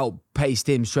outpaced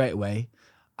him straight away,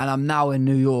 and I'm now in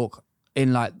New York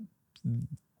in like,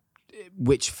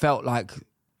 which felt like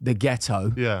the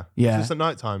ghetto. Yeah. Yeah. Just at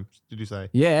night time, did you say?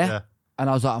 Yeah. And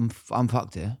I was like, I'm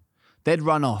fucked here. They'd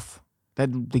run off. The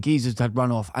geezers had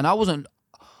run off, and I wouldn't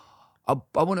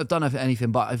have done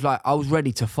anything, but it's like I was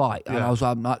ready to fight, and I was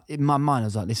like, in my mind, I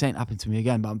was like, this ain't happened to me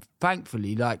again. But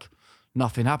thankfully, like,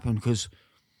 nothing happened, because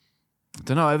I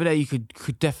don't know, over there you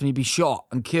could definitely be shot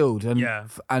and killed, and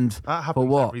and that happens for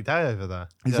what? every day over there.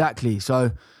 Exactly.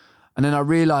 So, and then I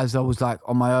realised I was like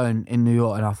on my own in New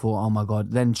York, and I thought, oh my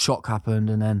god. Then shock happened,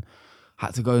 and then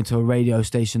had to go into a radio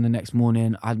station the next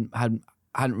morning. I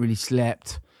hadn't really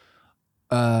slept.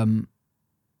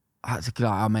 I had to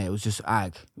like, mate, it was just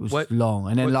ag. It was long,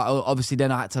 and then like obviously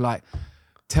then I had to like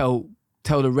tell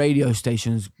the radio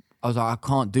stations. I was like, I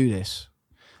can't do this.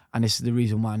 And this is the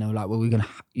reason why. And they were like, well,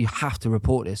 you have to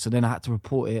report this. So then I had to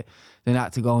report it. Then I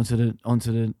had to go onto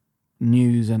the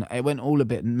news, and it went all a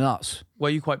bit nuts. Were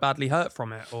you quite badly hurt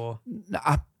from it, or?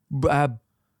 I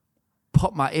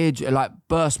popped my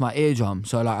burst my eardrum.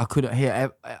 So like I couldn't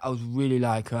hear. I was really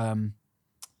like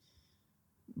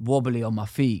wobbly on my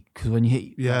feet, because when you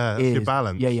hit that's your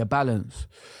balance. Yeah, your balance.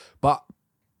 But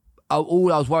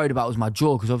all I was worried about was my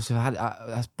jaw, because obviously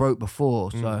that's broke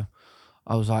before. So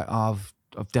I was like, I've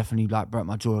definitely like broke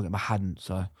my jaw again, but I hadn't,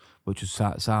 so, which was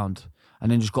sound.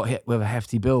 And then just got hit with a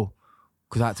hefty bill,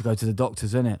 because I had to go to the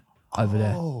doctors, innit, over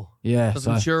there. Yeah. Does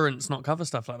insurance not cover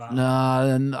stuff like that? No,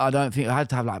 and I don't think, I had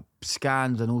to have like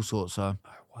scans and all sorts, so.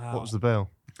 Wow. What was the bill?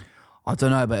 I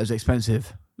don't know, but it was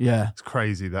expensive. Yeah. It's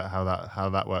crazy how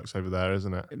that works over there,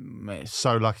 isn't it? It's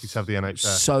so lucky to have the NHS.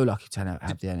 So lucky to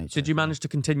have the NHS. Did you manage to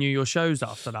continue your shows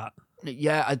after that?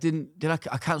 Yeah, I didn't. I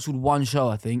cancelled one show,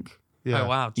 I think. Yeah. Oh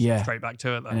wow! Just straight back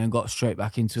to it then. And then got straight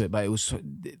back into it, but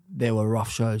they were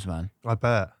rough shows, man. I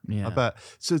bet. Yeah. I bet.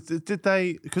 So did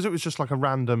they? Because it was just like a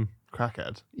random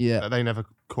crackhead. Yeah. They never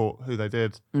caught who they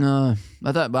did. No,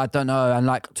 I don't know. And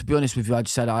like, to be honest with you, I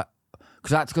just said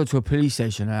because I had to go to a police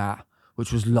station,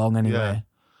 which was long anyway. Yeah.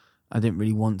 I didn't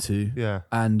really want to. Yeah.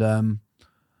 And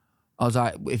I was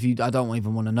like, I don't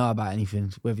even want to know about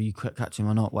anything, whether you catch him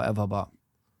or not, whatever. But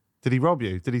did he rob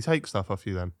you? Did he take stuff off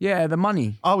you then? Yeah, the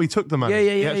money. Oh, he took the money.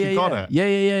 Yeah. He actually got it.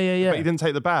 Yeah. But he didn't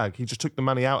take the bag. He just took the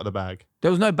money out of the bag.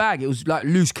 There was no bag. It was like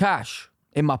loose cash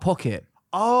in my pocket.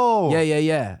 Oh.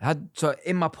 Yeah. So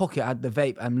in my pocket, I had the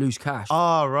vape and loose cash.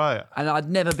 Oh, right. And I'd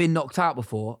never been knocked out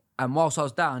before. And whilst I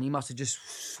was down, he must have just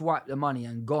swiped the money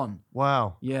and gone.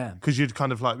 Wow. Yeah. Because you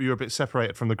were a bit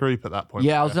separated from the group at that point.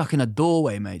 Yeah, I was like in a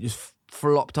doorway, mate, just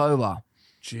flopped over.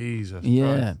 Jesus.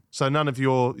 Yeah. Christ. So none of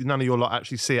your lot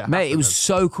actually see it happen. Mate, it was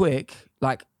so quick.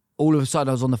 Like, all of a sudden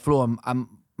I was on the floor, and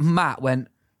Matt went,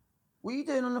 "What are you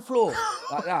doing on the floor?"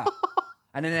 Like that.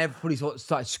 And then everybody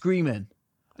started screaming. And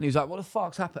he was like, "What the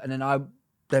fuck's happened?" And then I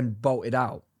bolted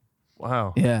out.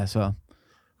 Wow. Yeah, so.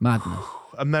 Madness.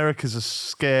 America's a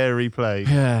scary place.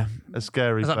 Yeah. A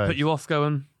scary place. Does that put you off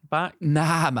going back?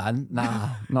 Nah, man. Nah,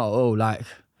 not at all. Like,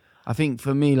 I think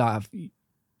for me, like,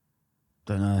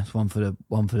 don't know. It's one for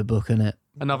the book, isn't it?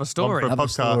 Another story. One for a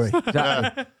podcast.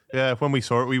 Exactly. Yeah. When we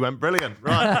saw it, we went brilliant.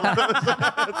 Right.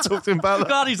 Talk to him about that.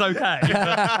 Glad he's okay.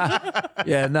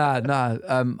 Yeah, nah.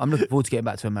 I'm looking forward to getting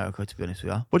back to America, to be honest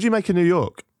with you. What do you make of New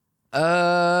York?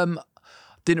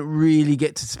 Didn't really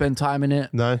get to spend time in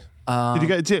it. No. Have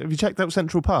you checked out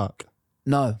Central Park?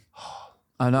 No.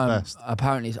 I know.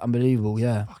 Apparently it's unbelievable,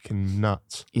 yeah. Fucking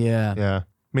nuts. Yeah. Yeah.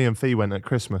 Me and Fee went at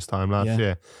Christmas time last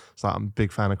year. It's like, I'm a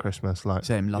big fan of Christmas. Like,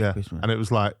 same, love Christmas. And it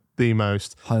was like the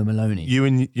most Home Alone. You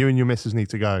and your missus need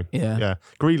to go. Yeah. Yeah.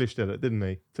 Grealish did it, didn't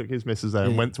he? Took his missus there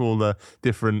and went to all the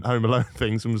different Home Alone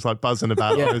things and was like buzzing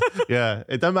about it. Yeah.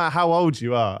 It don't matter how old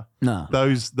you are. No.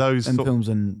 Those films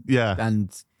and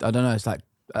and I don't know, it's like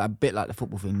a bit like the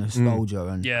football thing, nostalgia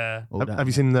and all that.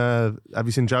 Have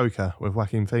you seen Joker with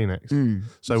Joaquin Phoenix?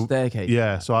 So Staircase.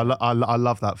 Yeah, so I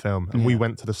love that film, and we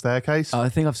went to the staircase. Oh, I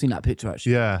think I've seen that picture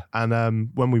actually. Yeah,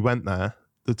 and when we went there,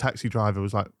 the taxi driver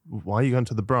was like, "Why are you going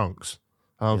to the Bronx?"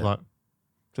 And I was like,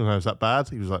 "Don't know, is that bad?"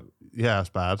 He was like, "Yeah, it's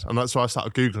bad." And so I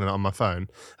started Googling it on my phone,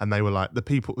 and they were like, the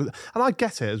people, and I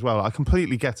get it as well. I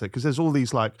completely get it, because there's all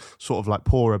these like sort of like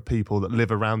poorer people that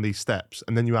live around these steps,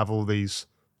 and then you have all these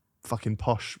fucking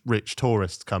posh rich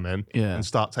tourists come in and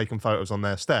start taking photos on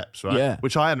their steps, right? Yeah.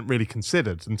 Which I hadn't really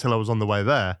considered until I was on the way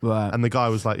there. Right. And the guy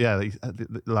was like, "Yeah,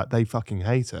 they fucking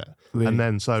hate it." Really? And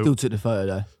then Still took the photo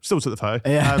though. Still took the photo.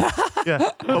 Yeah.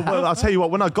 Yeah. But I'll tell you what,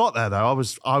 when I got there though, I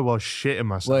was shitting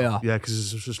myself. Well, yeah,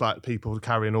 because it's just like people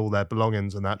carrying all their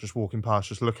belongings and that, just walking past,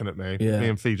 just looking at me. Yeah. Me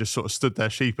and Fee just sort of stood there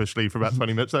sheepishly for about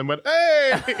 20 minutes and then went,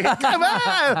 "Hey, come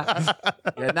on!"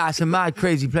 Yeah, nah, it's a mad,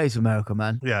 crazy place, America,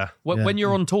 man. Yeah. When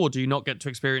you're on tour, do you not get to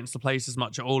experience the place as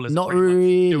much at all as Not pretty much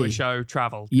really. do a show,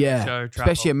 travel? Yeah, Show, travel.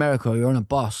 especially America. You're on a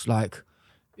bus, like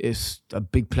it's a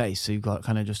big place, so you've got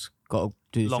kind of just got to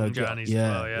do Long so journeys Yeah,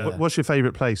 as well, yeah. What's your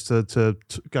favourite place to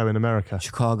go in America?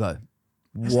 Chicago.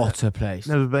 What a place.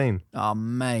 Never been. Oh,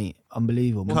 mate,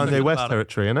 unbelievable. Kanye West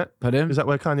territory, innit? Pardon? Is that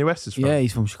where Kanye West is from? Yeah,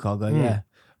 he's from Chicago, yeah.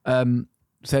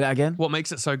 Say that again? What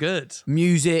makes it so good?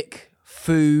 Music,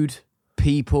 food,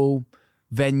 people,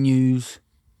 venues,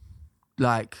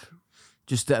 like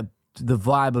just the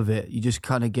vibe of it. You just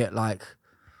kind of get like,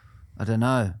 I don't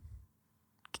know,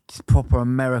 it's proper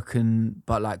American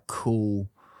but like cool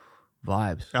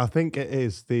vibes. I think it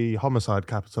is the homicide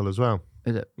capital as well.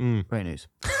 Is it? Great news.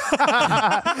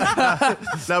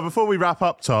 Now, before we wrap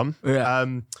up, Tom, Yeah. I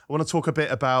want to talk a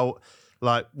bit about,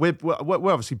 like, we're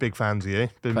obviously big fans of you.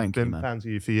 Thank you, Been man. fans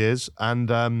of you for years,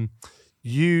 and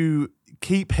you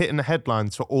keep hitting the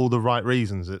headlines for all the right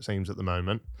reasons, it seems, at the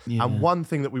moment. Yeah. And one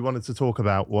thing that we wanted to talk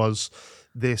about was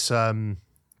this low.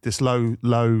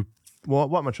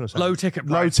 What am I trying to say? Low ticket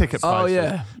prices. Low ticket prices. Oh,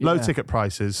 yeah. Low Yeah. ticket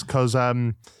prices, because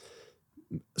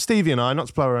Stevie and I, not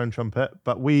to blow our own trumpet,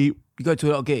 but we go to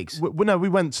a lot of gigs.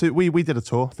 we did a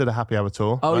tour, did a happy hour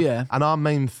tour. Oh, right? yeah. And our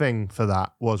main thing for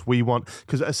that was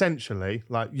because essentially,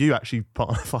 like, you actually put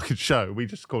on a fucking show. We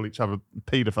just call each other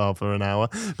paedophile for an hour,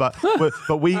 but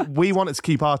we wanted to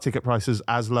keep our ticket prices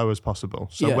as low as possible.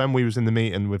 So Yeah. when we was in the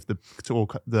meeting with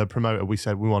the promoter, we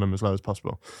said we want them as low as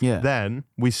possible. Yeah. Then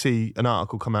we see an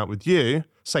article come out with you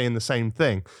saying the same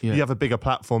thing. Yeah. You have a bigger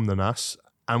platform than us,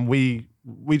 and we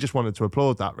just wanted to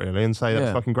applaud that, really, and say that's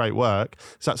Yeah. fucking great work.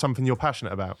 Is that something you're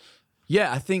passionate about?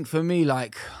 Yeah, I think for me,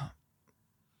 like,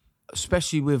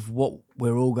 especially with what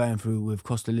we're all going through with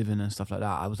cost of living and stuff like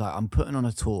that, I was like, I'm putting on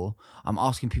a tour. I'm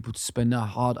asking people to spend their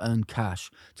hard-earned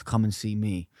cash to come and see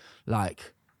me.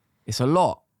 Like, it's a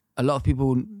lot. A lot of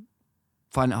people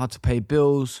find it hard to pay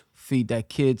bills, feed their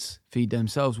kids, feed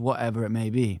themselves, whatever it may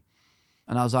be.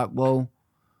 And I was like, well,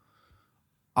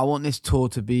 I want this tour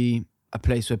to be a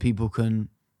place where people can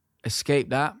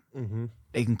escape that. Mm-hmm.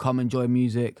 They can come enjoy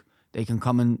music. They can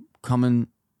come and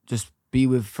just be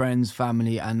with friends,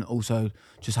 family, and also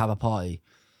just have a party.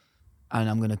 And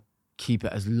I'm gonna keep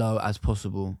it as low as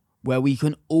possible, where we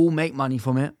can all make money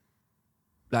from it.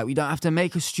 Like, we don't have to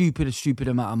make a stupid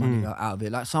amount of money out of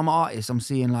it. Like, some artists I'm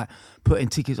seeing, like, putting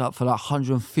tickets up for like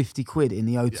 150 quid in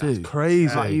the O2. That's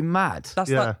crazy. Like, are you mad?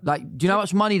 That's like, do you know how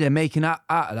much money they're making out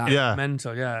of that? Yeah.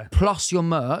 mental, yeah. Plus your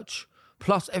merch,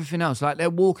 plus everything else. Like, they're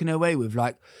walking away with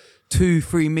like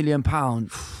 £2-3 million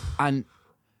and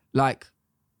like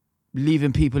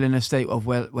leaving people in a state of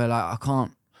where like, I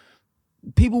can't.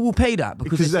 People will pay that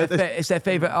because it's their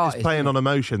favourite artist. It's playing on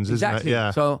emotions, exactly. isn't it?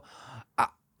 Yeah. So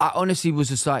I honestly was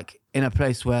just like in a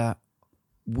place where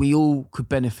we all could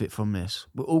benefit from this.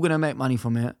 We're all going to make money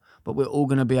from it, but we're all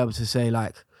going to be able to say,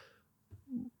 like,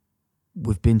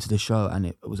 we've been to the show and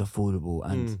it was affordable,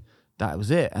 and that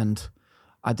was it. And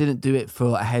I didn't do it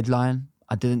for a headline.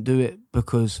 I didn't do it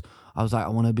because I was like, I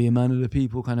want to be a man of the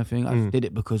people kind of thing. I did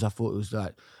it because I thought it was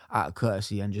like out of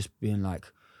courtesy and just being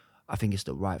like, I think it's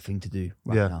the right thing to do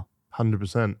now.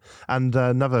 100%. And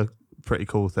another pretty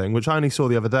cool thing, which I only saw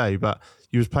the other day, but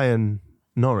you was playing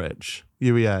Norwich,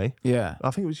 UEA. Yeah.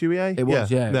 I think it was UEA. It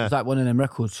was, yeah. It was like one of them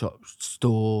record shop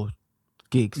store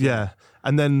gigs. Yeah.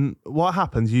 And then what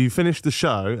happened? You finished the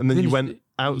show and then you went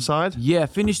outside? Yeah,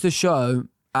 finished the show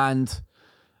and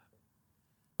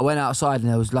I went outside and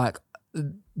there was like,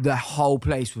 the whole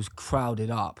place was crowded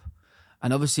up.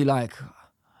 And obviously like,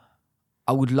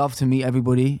 I would love to meet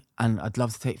everybody and I'd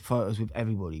love to take photos with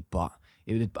everybody, but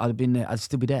I'd have been there, I'd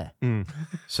still be there.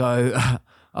 So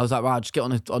I was like, right, I'll just get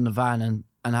on the van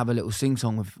and have a little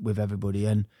sing-song with everybody.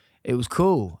 And it was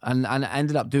cool. And I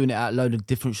ended up doing it at a load of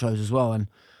different shows as well. And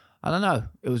I don't know,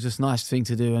 it was just a nice thing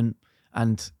to do.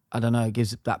 And I don't know, it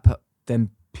gives them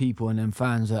people and them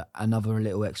fans another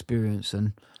little experience.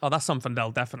 And that's something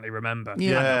they'll definitely remember.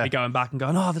 Yeah. And they'll be going back and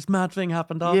going, this mad thing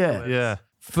happened afterwards. Yeah.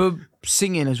 For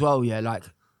singing as well, like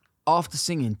after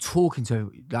singing, talking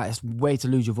to like it's a way to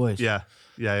lose your voice. Yeah.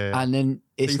 And then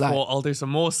it's Before like I'll do some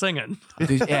more singing. No,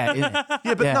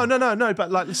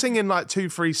 but like singing like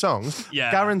 2-3 songs,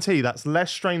 guarantee that's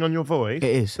less strain on your voice. It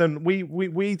is. Than we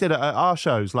did it at our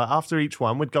shows. Like after each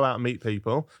one, we'd go out and meet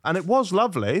people, and it was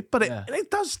lovely, but it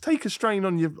does take a strain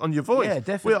on your voice. Yeah,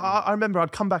 definitely. I remember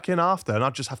I'd come back in after, and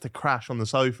I'd just have to crash on the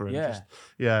sofa and just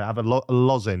have a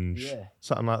lozenge,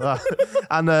 something like that.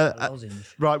 And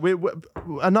right, we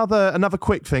another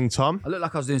quick thing, Tom. I look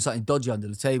like I was doing something dodgy under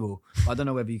the table. I don't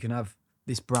know whether you can have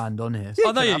this brand on here.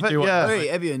 I know you do. Yeah.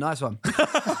 Hey, Evie, a nice one.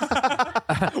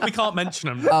 We can't mention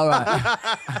them. All right.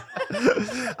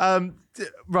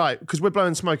 Right, because we're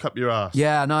blowing smoke up your ass.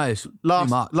 Yeah, nice.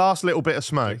 Last little bit of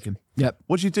smoke. Yep.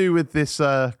 What'd you do with this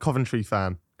Coventry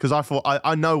fan? Because I thought,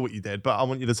 I know what you did, but I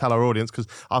want you to tell our audience because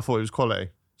I thought it was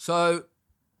quality. So,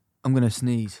 I'm going to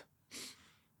sneeze.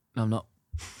 No, I'm not.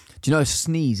 Do you know a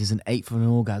sneeze is an eighth of an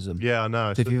orgasm? Yeah, I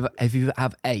know. So if you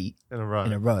have 8 in a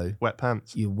row, wet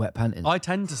pants. You're wet panting. I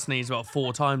tend to sneeze about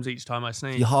 4 times each time I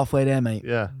sneeze. You're halfway there, mate.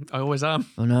 Yeah. I always am.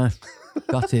 Oh no.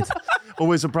 Gutted.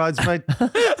 Always a bridesmaid.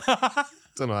 Don't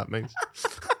know what that means.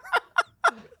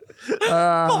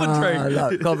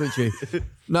 Coventry. Coventry.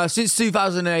 No, since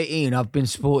 2018, I've been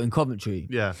supporting Coventry.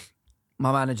 Yeah.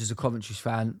 My manager's a Coventry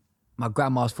fan. My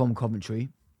grandma's from Coventry.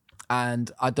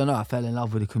 And I don't know, I fell in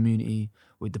love with the community,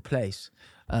 with the place.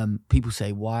 People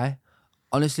say, why?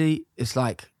 Honestly, it's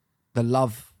like the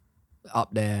love up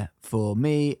there for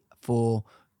me, for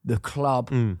the club.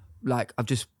 Like, I've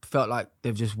just felt like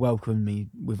they've just welcomed me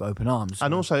with open arms.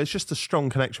 And also, it's just a strong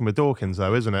connection with Dawkins,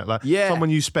 though, isn't it? Like, someone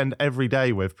you spend every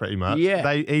day with, pretty much.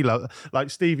 Yeah.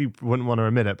 Like, Stevie wouldn't want to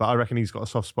admit it, but I reckon he's got a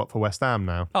soft spot for West Ham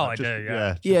now. Oh, like, I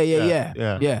do, yeah.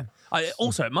 Yeah.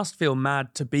 Also, it must feel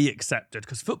mad to be accepted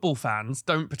because football fans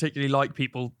don't particularly like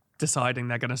people deciding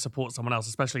they're going to support someone else,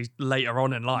 especially later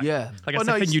on in life. Yeah. Like, it's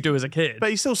the thing you do as a kid.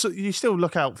 But you still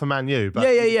look out for Man U. But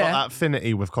you've got that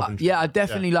affinity with Coventry. I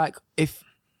definitely like, if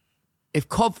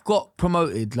Cov got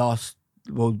promoted last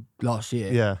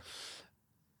year,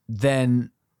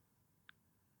 then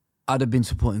I'd have been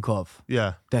supporting Cov.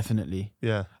 Yeah. Definitely.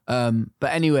 Yeah.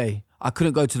 But anyway, I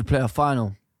couldn't go to the playoff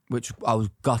final, which I was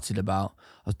gutted about.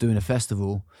 I was doing a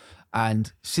festival.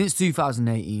 And since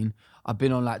 2018, I've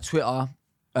been on like Twitter,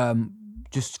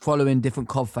 just following different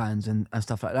Cov fans and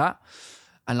stuff like that.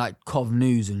 And like Cov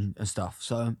news and stuff.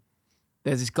 So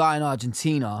there's this guy in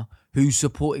Argentina who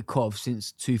supported Cov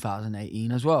since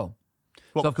 2018 as well.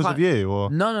 What, because of you?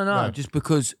 Or? No. Just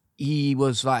because he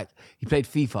was like, he played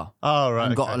FIFA. Oh, right.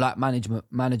 And got like manager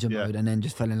mode and then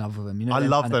just fell in love with him. You know, I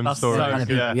love them stories. Kind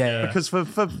of yeah. Because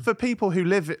for people who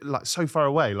live like so far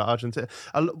away, like Argentina,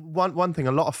 one thing,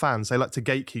 a lot of fans, they like to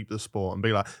gatekeep the sport and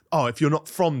be like, oh, if you're not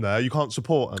from there, you can't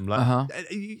support them. Like,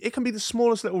 it can be the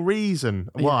smallest little reason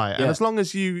why. Yeah. And as long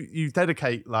as you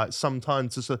dedicate like some time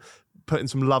to putting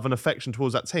some love and affection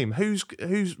towards that team,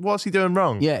 what's he doing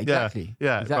wrong? Yeah, exactly.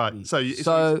 Yeah, exactly. Right.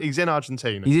 So he's in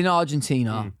Argentina. He's in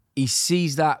Argentina. He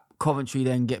sees that Coventry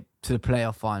then get to the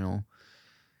playoff final,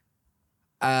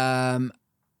 and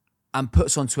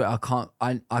puts on Twitter,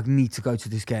 I need to go to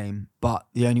this game, but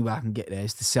the only way I can get there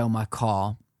is to sell my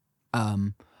car,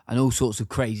 and all sorts of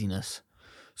craziness.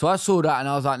 So I saw that and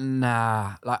I was like,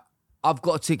 nah, like I've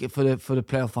got a ticket for the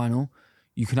playoff final.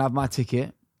 You can have my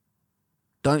ticket.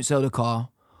 Don't sell the car.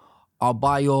 I'll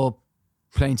buy your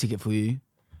plane ticket for you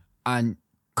and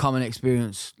come and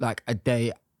experience like a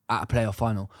day at a playoff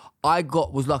final. I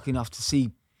was lucky enough to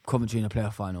see Coventry in a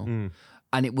playoff final,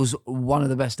 and it was one of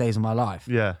the best days of my life.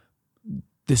 Yeah.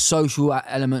 The social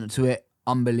element to it,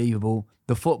 unbelievable.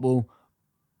 The football,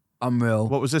 unreal.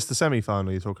 What was this, the semi-final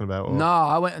you're talking about? Or? No,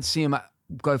 I went and see him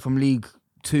go from League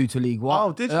 2 to League 1.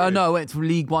 Oh, did you? No, I went from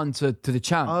League 1 to the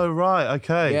Champ. Oh, right,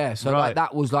 okay. Yeah, so like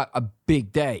that was like a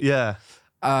big day. Yeah.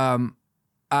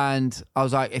 And I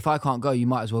was like, if I can't go, you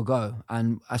might as well go.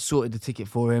 And I sorted the ticket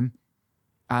for him.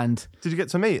 And did you get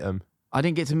to meet him? I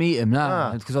didn't get to meet him,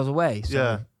 no, because I was away. So.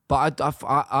 Yeah. But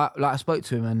I spoke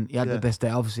to him and he had the best day.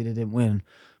 Obviously, they didn't win.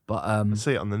 But I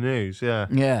see it on the news, yeah.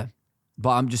 Yeah.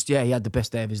 But he had the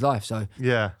best day of his life. So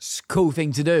yeah, it's a cool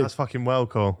thing to do. That's fucking well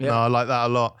cool. Yeah. No, I like that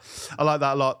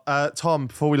a lot. Tom,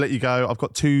 before we let you go, I've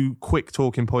got 2 quick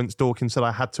talking points Dawkins said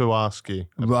I had to ask you.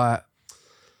 Right.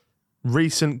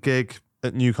 Recent gig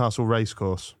at Newcastle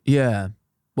Racecourse. Yeah.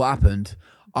 What happened?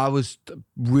 I was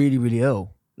really, really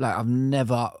ill. Like I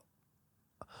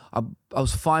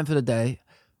was fine for the day.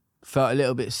 Felt a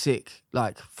little bit sick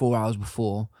like 4 hours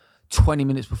before. 20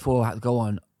 minutes before I had to go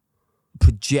on,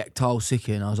 projectile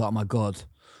sicking. I was like, oh my God,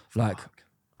 like,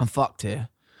 I'm fucked here.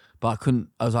 But I couldn't,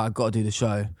 I was like, I've got to do the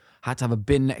show. Had to have a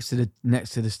bin next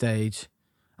to the stage.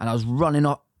 And I was running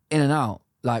up in and out.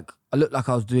 Like, I looked like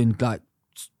I was doing like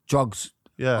drugs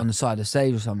on the side of the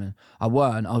stage or something. I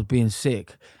weren't, I was being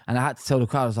sick. And I had to tell the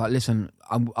crowd, I was like, listen,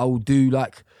 I will do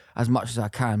like as much as I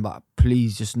can, but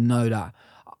please just know that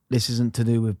this isn't to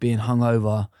do with being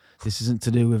hungover. This isn't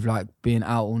to do with like being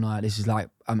out all night. This is like,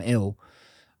 I'm ill.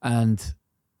 And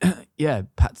yeah,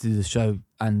 had to do the show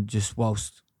and just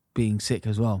whilst being sick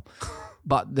as well.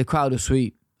 But the crowd was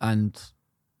sweet and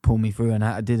pulled me through and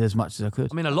I did as much as I could.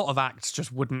 I mean, a lot of acts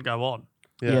just wouldn't go on.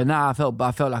 Yeah, I felt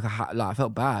like I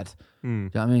felt bad. Do you know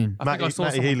what I mean?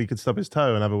 Matty Healy could stub his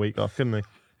toe and have a week off, couldn't he?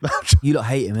 You lot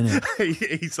hate him,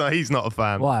 innit? He's not a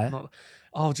fan. Why?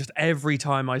 Just every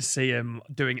time I see him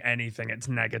doing anything, it's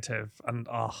negative, and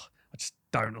I just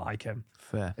don't like him.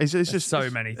 Fair. It's just so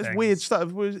many things. It's weird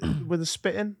stuff with the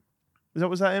spitting.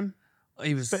 Was that him?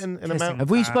 He was spitting in a mouth. Have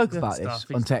we spoke about this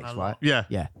on text, right? Yeah.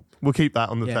 Yeah. We'll keep that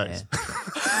on the text.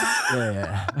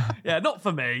 Yeah, not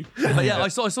for me. But yeah, I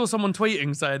saw someone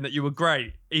tweeting saying that you were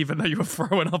great, even though you were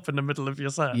throwing up in the middle of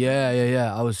your set.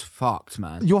 Yeah. I was fucked,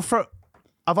 man.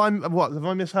 Have I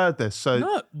misheard this? So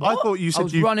no, I thought you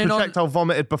said you projectile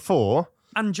vomited before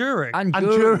and during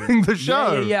the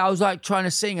show. Yeah. I was like trying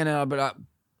to sing and then I'd be like,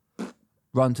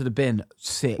 run to the bin,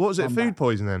 sick. What was it? Food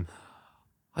poisoning?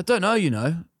 I don't know.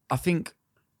 It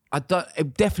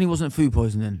definitely wasn't food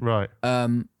poisoning, right?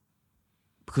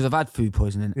 Because I've had food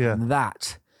poisoning, and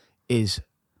that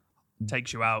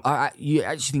takes you out. You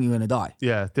actually think you're gonna die.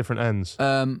 Yeah, different ends.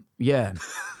 Yeah,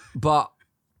 but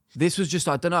this was just,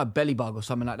 I don't know, a belly bug or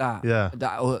something like that. Yeah.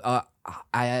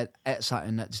 I had ate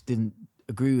something that just didn't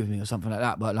agree with me or something like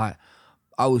that. But like,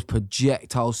 I was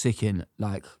projectile sicking.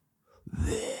 Like,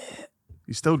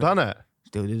 you still done it?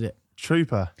 Still did it.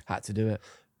 Trooper. Had to do it.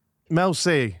 Mel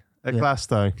C at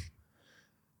Glasgow.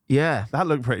 Yeah. That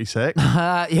looked pretty sick.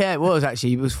 Yeah, it was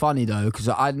actually. It was funny though, because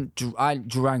I hadn't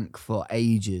drank for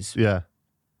ages. Yeah.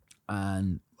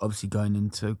 And obviously going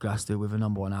into Glasgow with a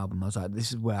 #1 album, I was like,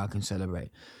 this is where I can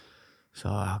celebrate. So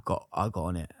I got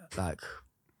on it like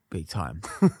big time.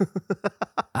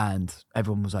 And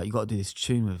everyone was like, you got to do this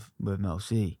tune with Mel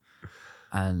C.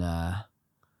 And I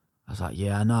was like,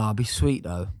 yeah, I know, I'll be sweet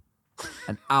though.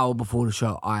 An hour before the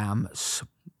show, I am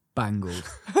spangled.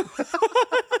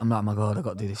 I'm like, oh my God, I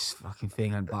got to do this fucking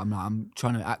thing. But I'm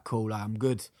trying to act cool, like I'm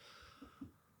good.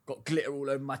 Got glitter all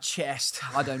over my chest.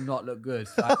 I do not look good.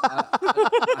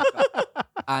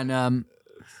 And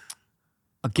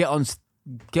I get on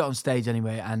stage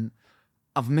anyway, and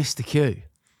I've missed the cue.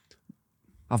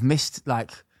 I've missed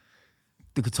like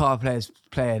the guitar player's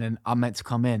playing, and I'm meant to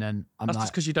come in, and I'm That's like,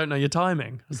 just because you don't know your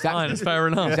timing. It's exactly, fine, it's fair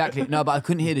enough. Exactly. No, but I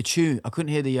couldn't hear the tune. I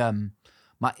couldn't hear the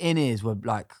my in-ears were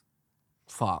like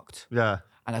fucked. Yeah.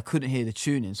 And I couldn't hear the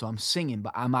tuning, so I'm singing,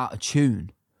 but I'm out of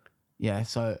tune. Yeah,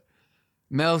 so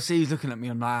Mel C's looking at me,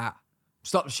 I'm like,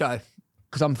 stop the show.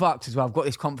 Because I'm fucked as well. I've got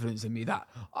this confidence in me that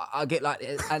I get like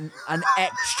an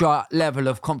extra level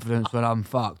of confidence when I'm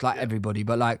fucked, like everybody,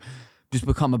 but like just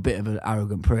become a bit of an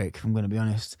arrogant prick, if I'm going to be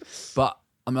honest. But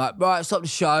I'm like, right, stop the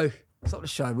show. Stop the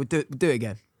show. We'll do it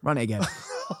again. Run it again.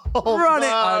 Run it.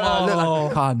 I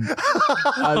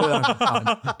look like a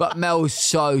cunt. But Mel's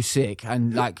so sick.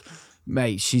 And like,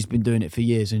 mate, she's been doing it for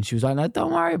years. And she was like, no,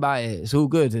 don't worry about it. It's all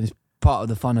good. And it's part of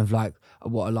the fun of like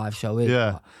what a live show is.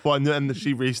 Yeah. Well, and then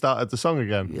she restarted the song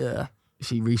again. Yeah.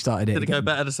 She restarted it. Did it go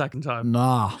better the second time?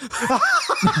 Nah.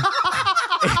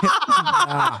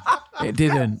 Nah, it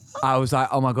didn't. I was like,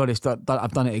 oh my God,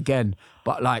 I've done it again.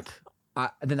 But like,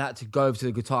 then I had to go over to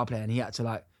the guitar player and he had to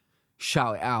like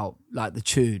shout it out, like the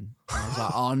tune. I was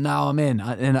like, oh, now I'm in.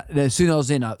 And as soon as I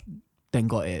was in, I then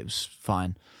got it. It was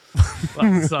fine.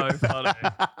 That's so funny.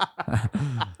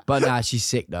 But nah, she's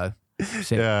sick though.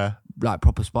 Sick. Yeah. Like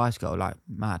proper Spice Girl, like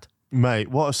mad. Mate,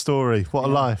 what a story. What a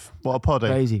life. What a poddy.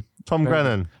 Crazy. Tom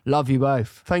Grennan. Love you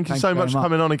both. Thank you so much for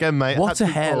coming on again, mate. What a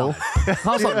hairline. I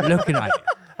was like looking at it.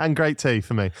 And great tea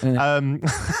for me. Yeah.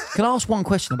 Can I ask one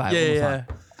question about it? Yeah.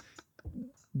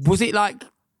 Was it like,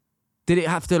 did it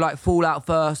have to like fall out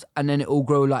first and then it all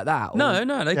grow like that? Or?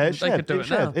 No, they could do it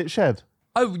now. It shed.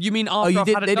 Oh, you mean after I've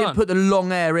had it they done? didn't put the long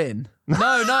hair in?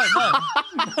 No.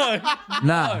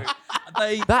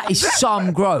 That is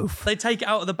some growth. They take it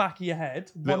out of the back of your head,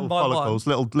 Little one by follicles,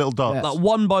 one. little dots. Like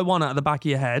one by one out of the back of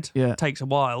your head. Yeah. Takes a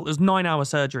while. It was 9-hour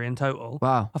surgery in total.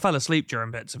 Wow. I fell asleep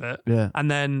during bits of it. Yeah. And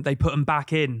then they put them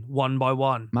back in one by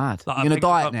one. Mad. Like, You're going to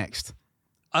dye it next?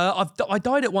 I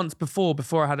dyed it once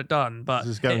before I had it done, but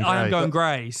I am going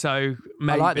grey, so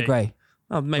maybe. I like the grey.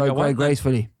 Oh, maybe I grey won't.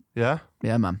 gracefully. Yeah?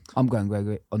 Yeah, man. I'm going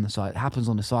grey on the side. It happens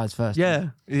on the sides first. Yeah.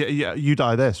 Yeah, you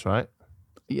dye this, right?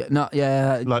 Yeah, no,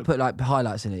 yeah. Like, put like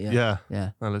highlights in it. Yeah.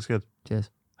 Yeah. That looks good. Cheers.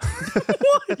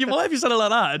 What? Why have you said it like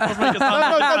that? It does make it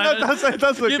sound it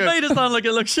does look you good. made it sound like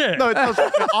it looks shit. No, it does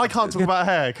look good. I can't talk about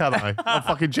hair, can I? I'm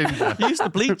fucking ginger. You used to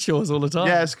bleach yours all the time.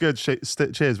 Yeah, it's good.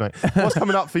 Cheers, mate. What's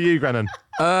coming up for you, Grennan?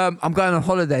 I'm going on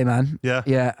holiday, man. Yeah?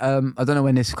 Yeah. I don't know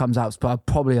when this comes out, but I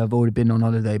probably have already been on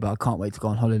holiday, but I can't wait to go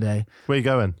on holiday. Where you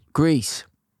going? Greece.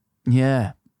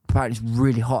 Yeah. Apparently it's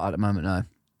really hot at the moment, though.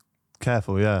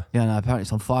 Careful, yeah. Yeah, no, apparently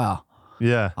it's on fire.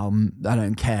 Yeah. I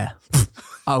don't care.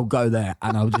 I'll go there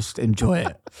and I'll just enjoy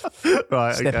it.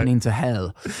 Right, Stepping into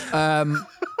hell.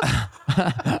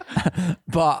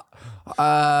 But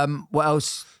what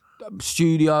else?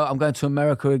 Studio. I'm going to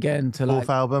America again to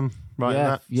Fourth album,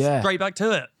 right? Yeah. Straight back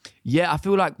to it. Yeah, I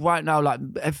feel like right now, like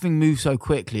everything moves so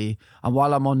quickly, and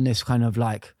while I'm on this kind of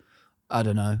like, I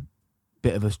don't know,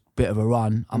 bit of a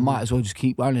run, I might as well just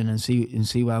keep running and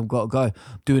see where I've got to go.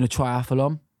 Doing a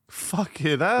triathlon.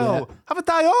 Fucking hell. Yeah. Have a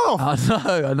day off.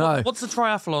 I know. What's the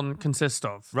triathlon consist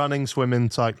of? Running, swimming,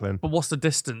 cycling. But what's the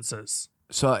distances?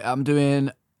 So I'm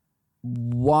doing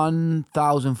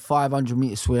 1,500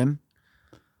 meter swim,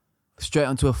 straight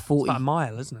onto a 40. It's about a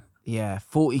mile, isn't it? Yeah,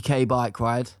 40k bike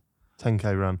ride.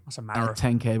 10k run. That's a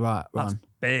marathon. 10k run. That's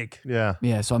big. Yeah.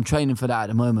 Yeah, so I'm training for that at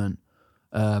the moment.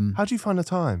 How do you find the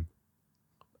time?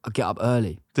 I get up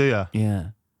early. Do you?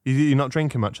 Yeah. You're not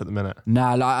drinking much at the minute?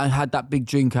 Nah, like I had that big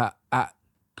drink at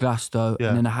Glasgow,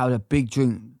 and then I had a big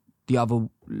drink the other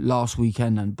last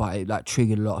weekend, but it like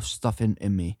triggered a lot of stuff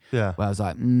in me. Yeah. Where I was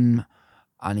like,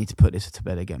 I need to put this to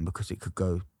bed again because it could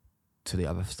go to the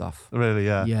other stuff. Really?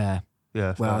 Yeah. Yeah.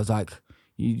 Yeah. Where I was like,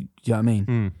 you know what I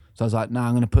mean? So I was like, nah,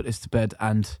 I'm going to put this to bed,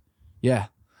 and yeah,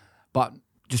 but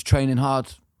just training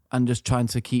hard and just trying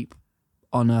to keep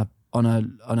on a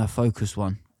focused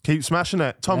one. Keep smashing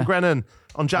it. Tom Grennan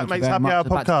on Jack Makes Happy Hour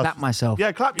podcast. Clap myself.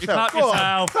 Yeah, clap yourself. Clap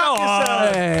yourself. Clap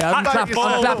yourself. Hey, I'm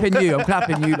clapping you. I'm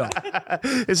clapping you lot.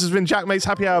 This has been Jack Makes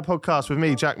Happy Hour podcast with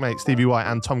me, Jack Mate, Stevie White,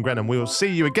 and Tom Grennan. We will see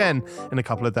you again in a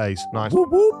couple of days. Nice.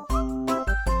 Whoop, whoop.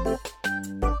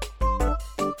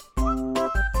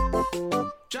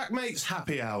 Jack Makes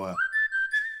Happy Hour.